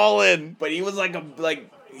 I'm all in. But he was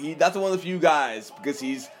that's one of the few guys because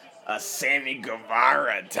he's a Sammy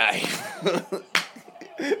Guevara type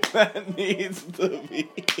that needs to be.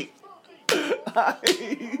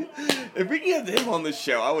 If we can get him on the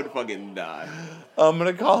show, I would fucking die. I'm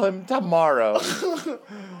gonna call him tomorrow.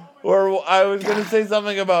 Or I was gonna say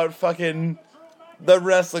something about fucking the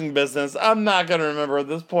wrestling business. I'm not gonna remember at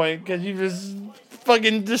this point because you just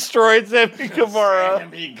fucking destroyed Sammy Guevara.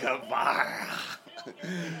 Sammy Guevara.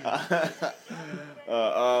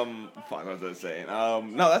 Fuck, what was I saying?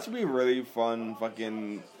 No, that should be a really fun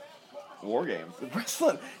fucking war games.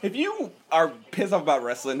 Wrestling. If you are pissed off about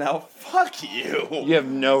wrestling now, fuck you. You have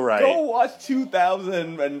no right. Go watch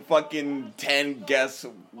 2010 guest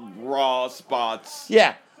Raw spots.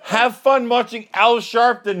 Yeah, have fun watching Al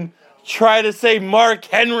Sharpton try to say Mark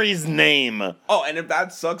Henry's name. Oh, and if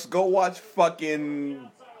that sucks, go watch fucking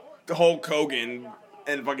Hulk Hogan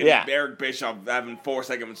and fucking Eric Bischoff having 4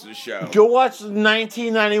 segments of the show. Go watch the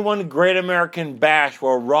 1991 Great American Bash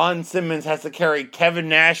where Ron Simmons has to carry Kevin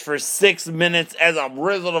Nash for 6 minutes as a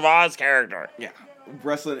Wizard of Oz character. Yeah,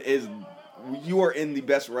 wrestling is. You are in the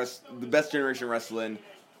best generation of wrestling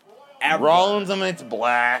ever. Rollins Eliminates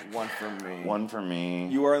Black. One for me. One for me.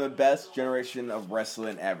 You are in the best generation of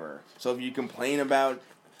wrestling ever. So if you complain about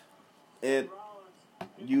it,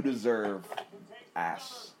 you deserve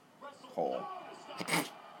asshole.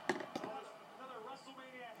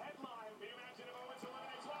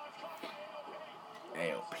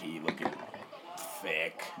 AOP looking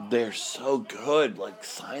thick. They're so good. Like,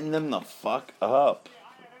 sign them the fuck up.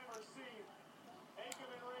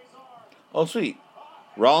 Oh, sweet.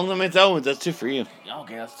 Rollins Eliminates Owens. That's 2 for you.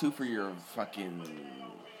 Okay, that's 2 for your fucking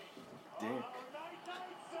dick.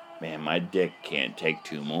 Man, my dick can't take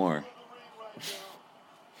 2 more.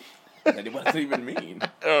 What does it even mean?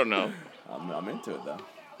 I don't know. I'm into it, though.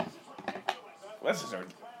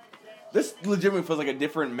 This legitimately feels like a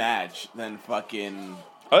different match than fucking...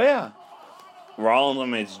 Oh, yeah. Rollins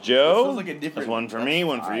Eliminates Joe. It feels like a different... That's 1 for me,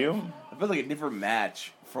 1 for you. It feels like a different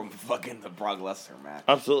match from fucking the Brock Lesnar match.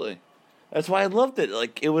 Absolutely. That's why I loved it.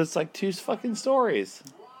 Like, it was like 2 fucking stories.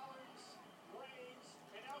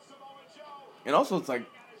 And also, it's like,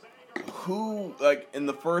 who, like, in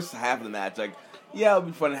the first half of the match, like, yeah, it would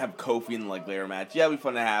be fun to have Kofi in the, like, later match. Yeah, it would be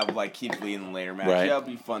fun to have, like, Keith Lee in the later match. Right. Yeah, it would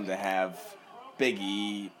be fun to have Big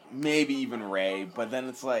E, maybe even Ray. But then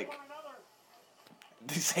it's like,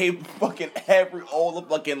 they say fucking all the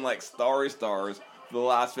fucking, like, stars for the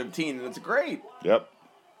last 15, and it's great. Yep.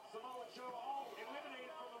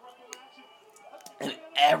 And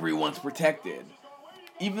everyone's protected.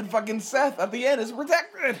 Even fucking Seth at the end is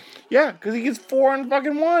protected. Yeah, because he gets 4 on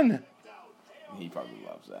fucking 1. He probably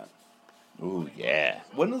loves that. Ooh, yeah.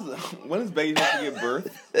 When is Becky supposed to give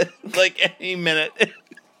birth? Like any minute.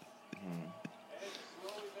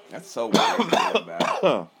 That's so weird to think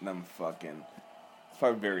about. Them fucking... It's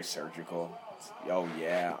probably very surgical. Oh,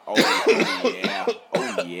 yeah. Oh, yeah.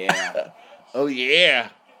 Oh, yeah. Oh, yeah.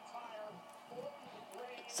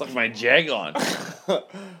 Suck my jag on. I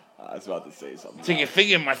was about to say something. Take a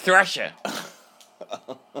figure in my thresher.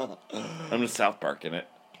 I'm the South Park in it.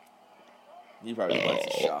 He probably likes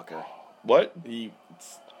the shocker. What? Big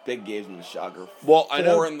gave him the shocker. Well, I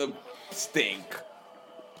know. 4 in the stink.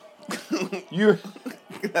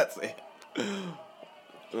 That's it.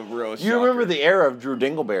 The real shocker. You remember the era of Drew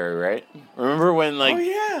Dingleberry, right? Remember when, like... Oh,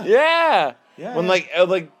 yeah. Yeah. Yeah. When,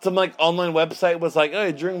 some, online website was like,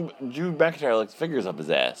 oh, Drew McIntyre likes figures up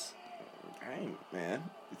his ass. Hey, man.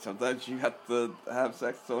 Sometimes you have to have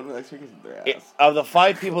sex with someone who likes fingers in their ass. Of the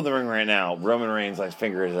 5 people in the ring right now, Roman Reigns likes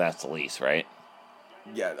fingers his ass the least, right?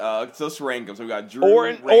 Yeah, so it's random. So we got Drew,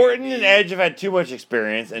 Orton and Edge have had too much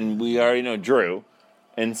experience, and we already know Drew.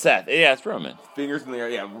 And Seth. Yeah, it's Roman. Fingers in the air,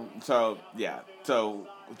 yeah. So, yeah. So,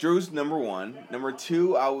 Drew's number 1. Number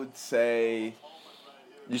 2, I would say...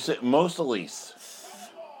 You said most or least?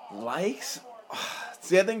 Likes?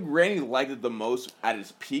 See, I think Randy liked it the most at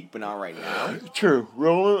his peak, but not right now. True.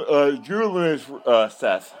 Drew eliminates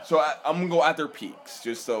Seth. So, I'm going to go at their peaks,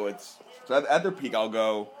 just so it's... So, at their peak, I'll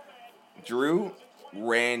go Drew,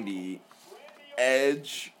 Randy,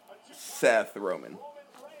 Edge, Seth, Roman.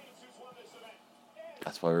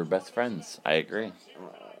 That's why we're best friends. I agree.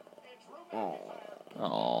 Oh.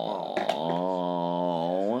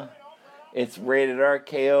 It's rated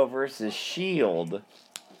RKO versus Shield.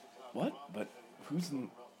 What? But who?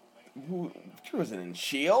 Drew isn't in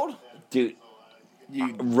Shield? Dude,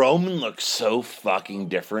 Roman looks so fucking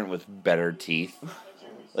different with better teeth.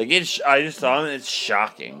 Like, I just saw him and it's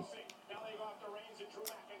shocking.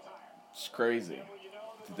 It's crazy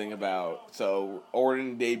to think about. So,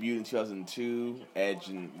 Orton debuted in 2002, Edge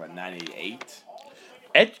in, 98?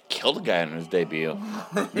 Edge killed a guy on his debut.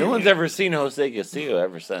 No one's ever seen Jose Castillo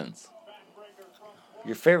ever since.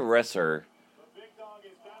 Your favorite wrestler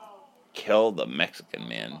killed a Mexican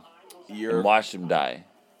man and watched him die.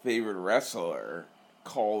 Favorite wrestler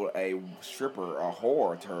called a stripper a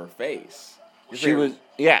whore to her face.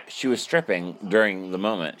 She was stripping during the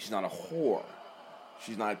moment. She's not a whore.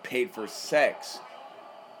 She's not paid for sex.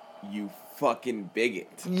 You fucking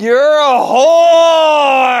bigot. You're a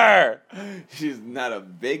whore! She's not a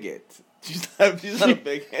bigot. She's not a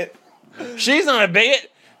big hit. She's not a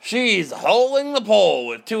bigot. She's holding the pole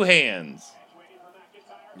with 2 hands.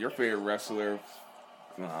 Your favorite wrestler?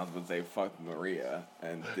 No, I was going to say fuck Maria,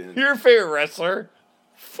 and didn't. Your favorite wrestler?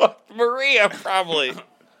 Fuck Maria, probably.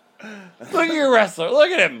 Look at your wrestler.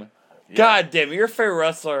 Look at him. Yeah. God damn it. Your favorite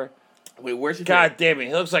wrestler. Wait, where's your God damn it.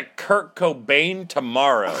 He looks like Kurt Cobain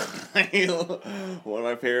tomorrow. One of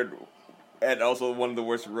my favorite, and also one of the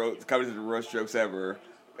worst roast jokes ever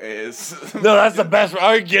is. No, that's the best.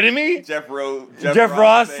 Are you kidding me? Jeff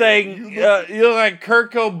Ross saying, you look like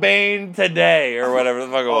Kurt Cobain today, or whatever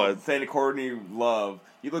the fuck it was. Saying to Courtney Love,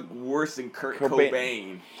 you look worse than Kurt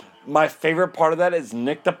Cobain. My favorite part of that is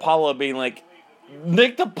Nick DiPaolo being like,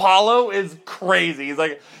 Nick DiPaolo is crazy. He's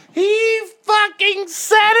like, he fucking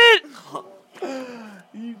said it!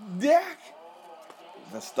 You dick!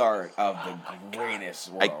 The start of the greatest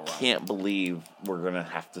Royal I Rumble. can't believe we're gonna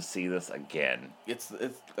have to see this again. It's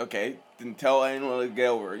okay. Didn't tell anyone to get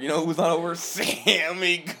over. You know who's not over?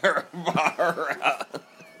 Sammy Guevara.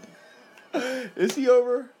 Is he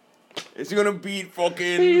over? Is he gonna beat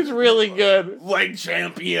fucking? He's really good. Leg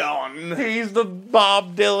champion. He's the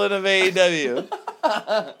Bob Dylan of AEW.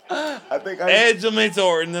 I think Edge eliminates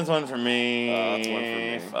Orton. This one for me. That's one for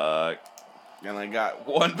me. Fuck. And I got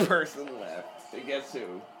one person left. So guess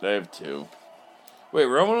who? I have 2. Wait,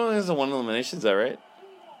 Roman only has a 1 elimination. Is that right?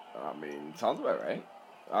 I mean, sounds about right.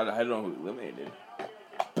 I don't know who eliminated.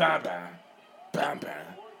 Bam bam, bam bam,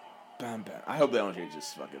 bam bam. I hope they don't change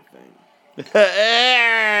this fucking thing.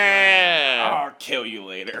 I'll kill you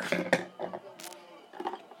later.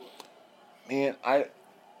 Man,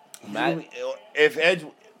 Matt, if Edge,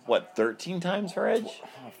 13 times for Edge?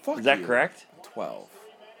 oh, fuck Is that you. correct? 12.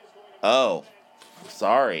 Oh,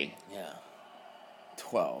 sorry. Yeah.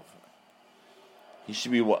 12. He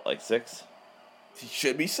should be what, like 6? He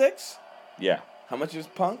should be 6. Yeah. How much is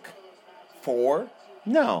Punk? 4.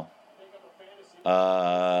 No.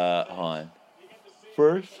 Hold on.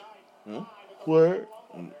 First, where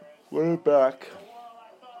it back?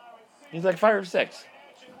 He's like 5 or 6.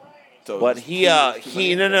 So But it's he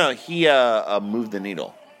moved the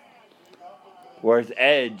needle. Whereas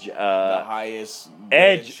Edge, the highest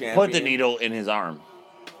Edge champion. put the needle in his arm.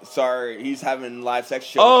 Sorry, he's having live sex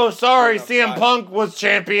shows. Oh, sorry, Putting up CM Punk was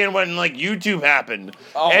champion when like YouTube happened.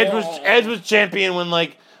 Oh. Edge was champion when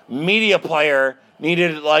like Media Player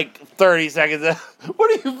needed like 30 seconds. What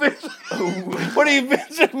are you, Vince? What are you,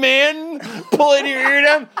 Vince McMahon? Pulling your ear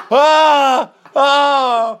down?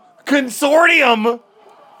 Consortium.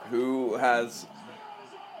 Who has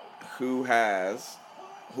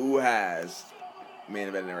main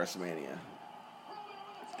event in WrestleMania?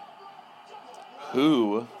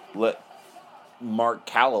 Who let Mark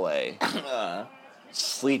Calloway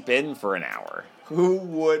sleep in for an hour? Who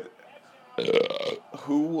would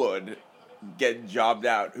get jobbed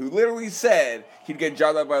out? Who literally said he'd get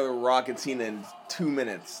jobbed out by The Rock and Cena in 2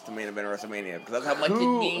 minutes to main event WrestleMania because that's how much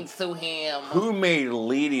it means to him. Who made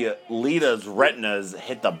Lita's retinas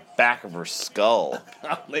hit the back of her skull?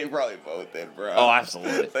 They probably both did, bro. Oh,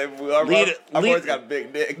 absolutely. I've always got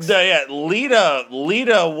big dicks. So yeah,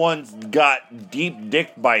 Lita once got deep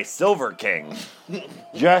dicked by Silver King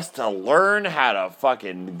just to learn how to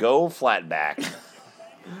fucking go flat back.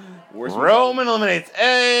 Roman eliminates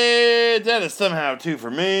Edge. That is somehow 2 for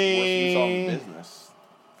Worst me. result in business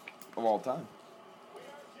of all time.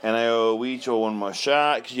 And I owe each one more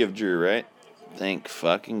shot because you have Drew, right? Thank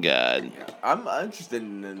fucking God. I'm interested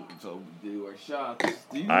in so do our shots.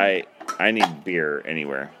 I need beer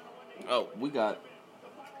anywhere. Oh, we got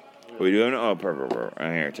Are we doing? Oh, perfect.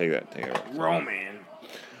 Here, take that. Roman.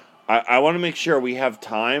 I want to make sure we have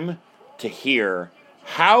time to hear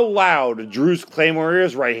how loud Drew's Claymore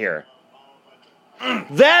is right here.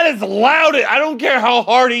 That is loud. I don't care how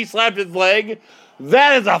hard he slapped his leg.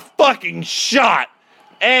 That is a fucking shot.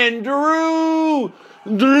 And Drew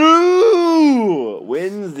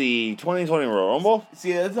wins the 2020 Royal Rumble.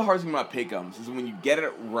 See, that's the hard thing about pick'ems is when you get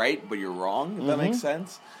it right, but you're wrong. If that makes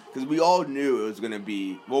sense, because we all knew it was gonna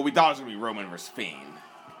be. Well, we thought it was gonna be Roman versus Fiend.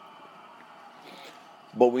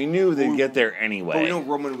 But we knew they'd get there anyway. But we know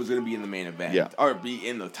Roman was gonna be in the main event, or be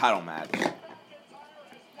in the title match.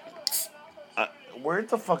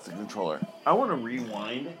 Where's the fuck's the controller? I want to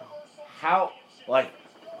rewind how, like,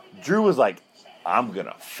 Drew was like, I'm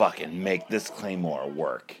gonna fucking make this Claymore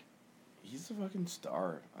work. He's a fucking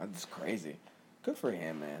star. That's crazy. Good for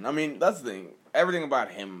him, man. I mean, that's the thing. Everything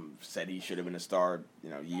about him said he should have been a star,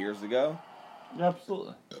 years ago.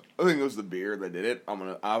 Absolutely. I think it was the beard that did it.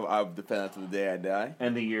 I'll defend that to the day I die.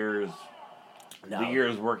 And the years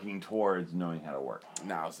working towards knowing how to work.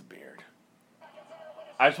 Now it's the beard.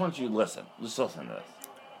 I just want you to listen. Just listen to this.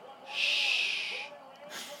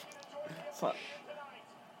 It's not-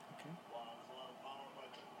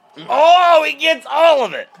 Oh, he gets all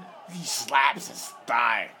of it. He slaps his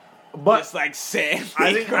thigh. But Just like Sam.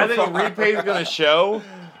 I think replay's gonna show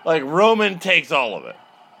like Roman takes all of it.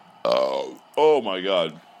 Oh my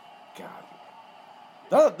God.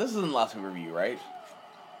 God. This isn't the last pay-per-view, right?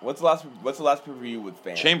 What's the last pay-per-view with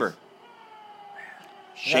fans? Chamber.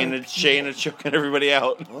 Shayna choking everybody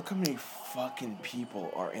out. Look how many fucking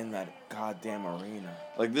people are in that goddamn arena.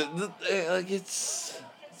 Like it's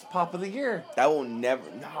pop of the year. That will never.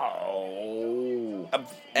 No.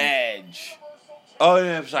 Edge. Oh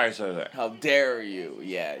yeah, I'm sorry. How dare you?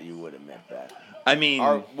 Yeah, you would admit that. I mean,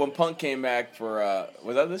 when Punk came back for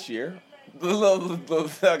was that this year?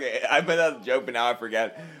 Okay, I bet that's a joke, but now I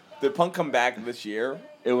forget. Did Punk come back this year?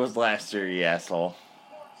 it was last year, you asshole.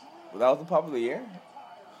 That was the pop of the year.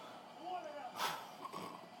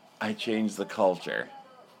 I changed the culture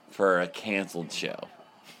for a canceled show.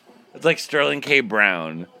 It's like Sterling K.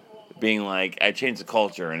 Brown being like, I changed the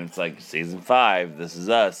culture, and it's like season 5. This is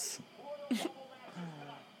us.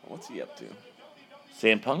 What's he up to?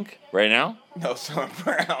 CM Punk right now? No, Sam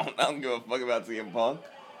Brown. I don't give a fuck about CM Punk.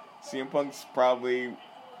 CM Punk's probably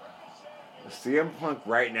CM Punk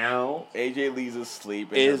right now AJ Lee's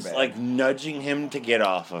asleep in is her bed. like nudging him to get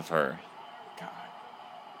off of her. God.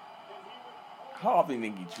 How often do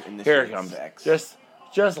you think he initiates Here it comes. sex?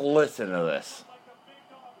 Just listen to this.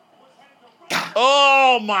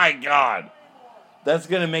 Oh my God. That's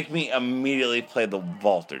gonna make me immediately play the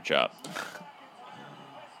Walter chop.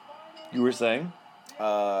 You were saying?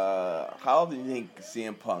 How often do you think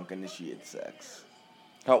CM Punk initiates sex?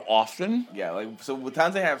 How often? Yeah, like so. With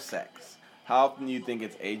times they have sex, how often do you think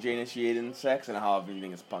it's AJ initiating sex, and how often do you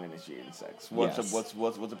think it's Punk initiating sex? What's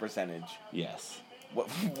the percentage? Yes.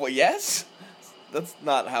 What? Yes. That's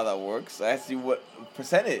not how that works. I asked you what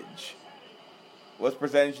percentage. What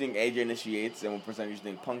percentage do you think AJ initiates, and what percentage do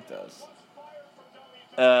you think Punk does?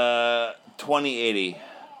 20-80.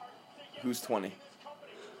 Who's 20?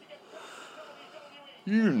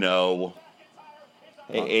 You know.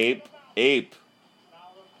 Hey, Ape.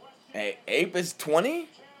 Hey, Ape is 20?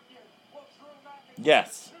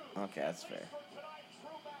 Yes. Okay, that's fair.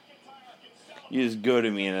 You just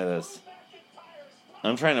goaded me into this.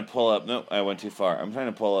 I'm trying to pull up. Nope, I went too far. I'm trying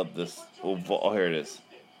to pull up this. Oh, here it is.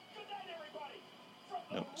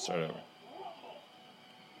 Nope, start over.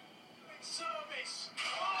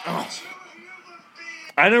 Oh.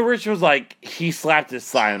 I know Rich was like, he slapped his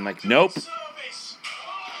sign. I'm like, nope.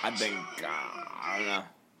 I think, I don't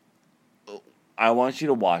know. I want you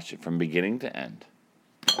to watch it from beginning to end.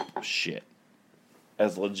 Shit.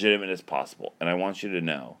 As legitimate as possible. And I want you to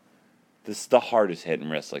know, this is the hardest hit in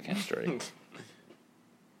wrestling history.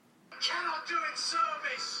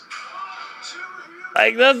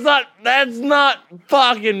 Like, that's not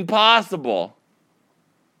fucking possible.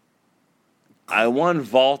 I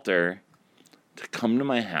want Walter to come to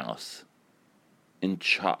my house and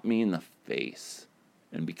chop me in the face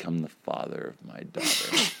and become the father of my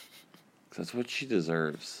daughter. 'Cause that's what she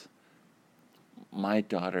deserves. My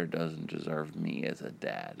daughter doesn't deserve me as a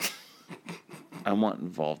dad. I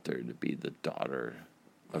want Walter to be the daughter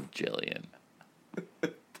of Jillian.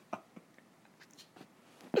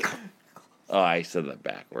 Oh, I said that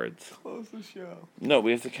backwards. Close the show. No,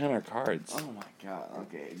 we have to count our cards. Oh my god,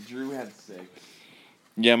 okay. Drew had 6.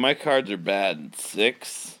 Yeah, my cards are bad.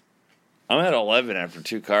 6. I'm at 11 after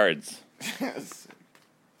 2 cards.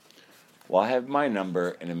 Well, I have my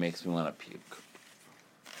number, and it makes me want to puke.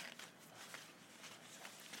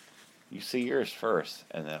 You say yours first,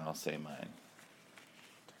 and then I'll say mine.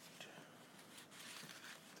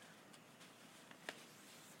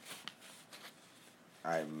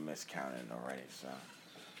 I miscounted already, so.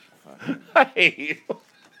 Fucking. I hate you.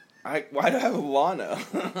 Why do I have Lana?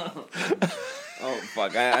 Oh,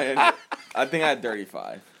 fuck. I think I had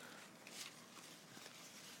 35.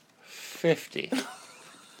 50.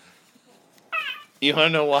 You want to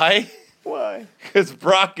know why? Why? Because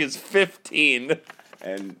Brock is 15.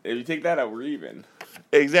 And if you take that out, we're even.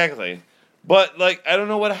 Exactly. But, like, I don't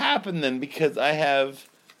know what happened then, because I have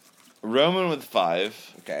Roman with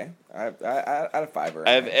 5. Okay. I had a 5er.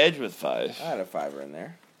 I have Edge with 5. I had a 5er in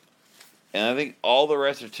there. And I think all the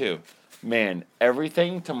rest are 2. Man,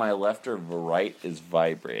 everything to my left or right is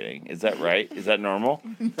vibrating. Is that right? Is that normal?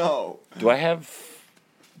 No. Do I have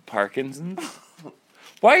Parkinson's?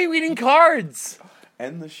 Why are you eating cards?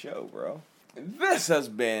 End the show, bro. This has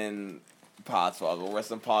been Podswoggle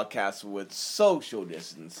Wrestling Podcast with social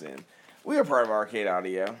distancing. We are part of Arcade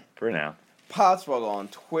Audio. For now. Podswoggle on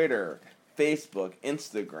Twitter, Facebook,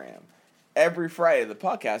 Instagram. Every Friday, the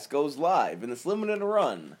podcast goes live in this limited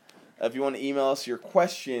run. If you want to email us your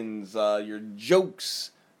questions, your jokes,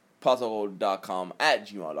 podswoggle.com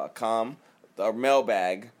 @gmail.com. Our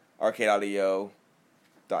mailbag,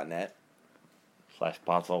 arcadeaudio.net.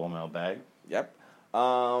 /Podswoggle mailbag. Yep.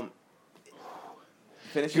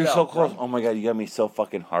 Finish You're it so up, close. bro. Oh my god, you got me so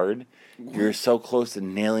fucking hard. You're so close to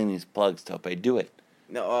nailing these plugs, Tope. Do it.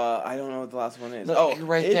 No, I don't know what the last one is. Look, you're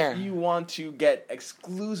right if there. If you want to get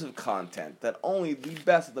exclusive content that only the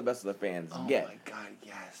best of the fans get. Oh my god,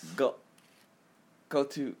 yes. Go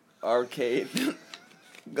to Arcade.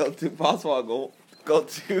 Go to Podswoggle. Go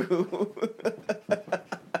to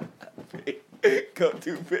go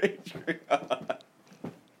to Patreon.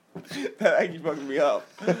 That actually fucked me up.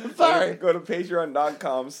 Sorry. Go to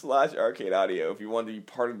patreon.com/arcadeaudio if you want to be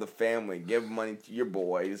part of the family. Give money to your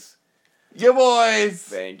boys. Your boys.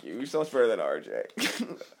 Thank you. You're so much better than RJ.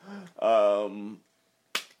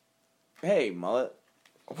 Hey, Mullet.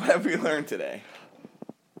 What have we learned today?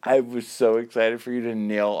 I was so excited for you to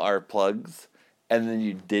nail our plugs, and then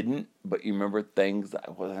you didn't, but you remember things that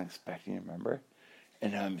I wasn't expecting you to remember.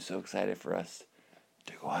 And now I'm so excited for us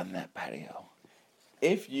to go on that patio.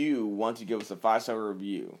 If you want to give us a 5-star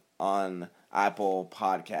review on Apple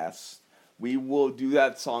Podcasts, we will do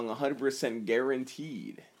that song 100%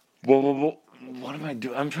 guaranteed. What am I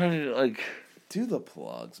doing? I'm trying to, like... Do the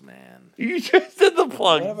plugs, man. You just did the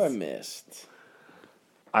plugs. What have I missed?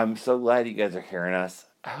 I'm so glad you guys are hearing us.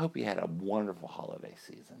 I hope you had a wonderful holiday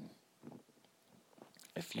season.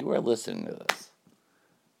 If you are listening to this,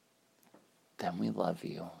 then we love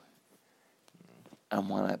you. I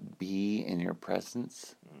want to be in your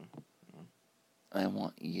presence. I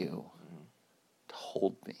want you to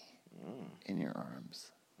hold me in your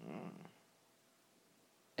arms.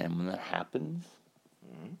 And when that happens,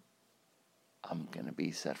 I'm going to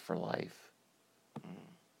be set for life.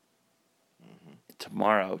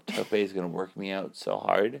 Tomorrow, Tope is going to work me out so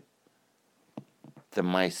hard that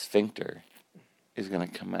my sphincter is going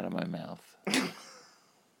to come out of my mouth.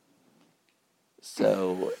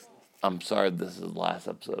 So, I'm sorry this is the last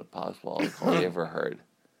episode of Podswoggle you ever heard.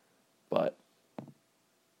 But,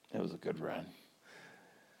 it was a good run.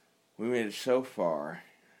 We made it so far.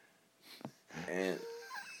 And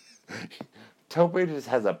Tope just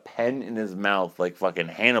has a pen in his mouth like fucking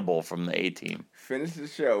Hannibal from the A-Team. finish the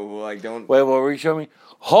show. Like, don't... Wait, what were you showing me?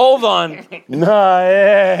 Hold on! Nah,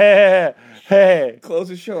 hey. Close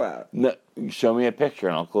the show out. No, show me a picture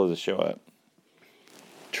and I'll close the show up.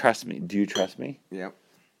 Trust me. Do you trust me? Yep.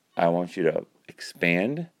 I want you to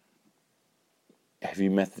expand. Have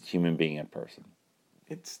you met this human being in person?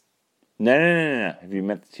 It's... No. Have you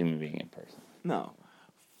met this human being in person? No.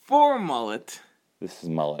 For Mullet This is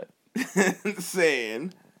Mullet.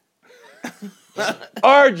 saying...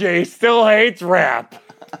 RJ still hates rap.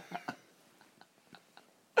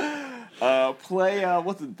 Play,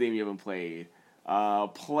 what's the theme you haven't played?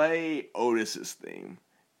 Play Otis's theme.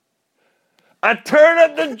 I turn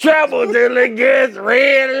up the treble till it gets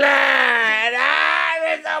real loud.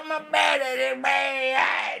 I'm on my bed and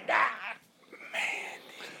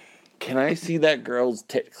Can I see that girl's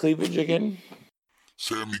tit cleavage again?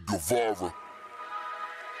 Sammy Guevara.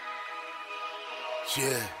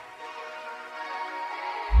 Yeah.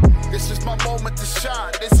 This is my moment to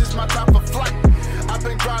shine. This is my time for flight. I've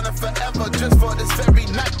been grinding forever just for this very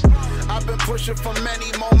night. I've been pushing for many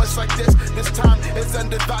moments like this. This time is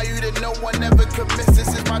undervalued and no one ever could miss. This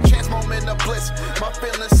is my chance, moment of bliss. My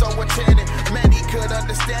feelings so enchanted. Many could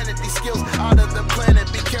understand it. These skills out of the planet.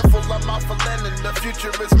 Be careful, I'm out for landing. The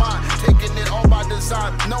future is mine. Taking it all by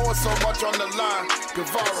design. Knowing so much on the line.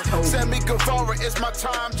 Guevara. Sammy Guevara. It's my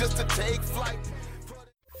time just to take flight.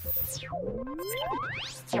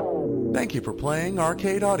 Thank you for playing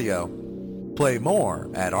Arcade Audio. Play more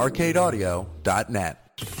at arcadeaudio.net.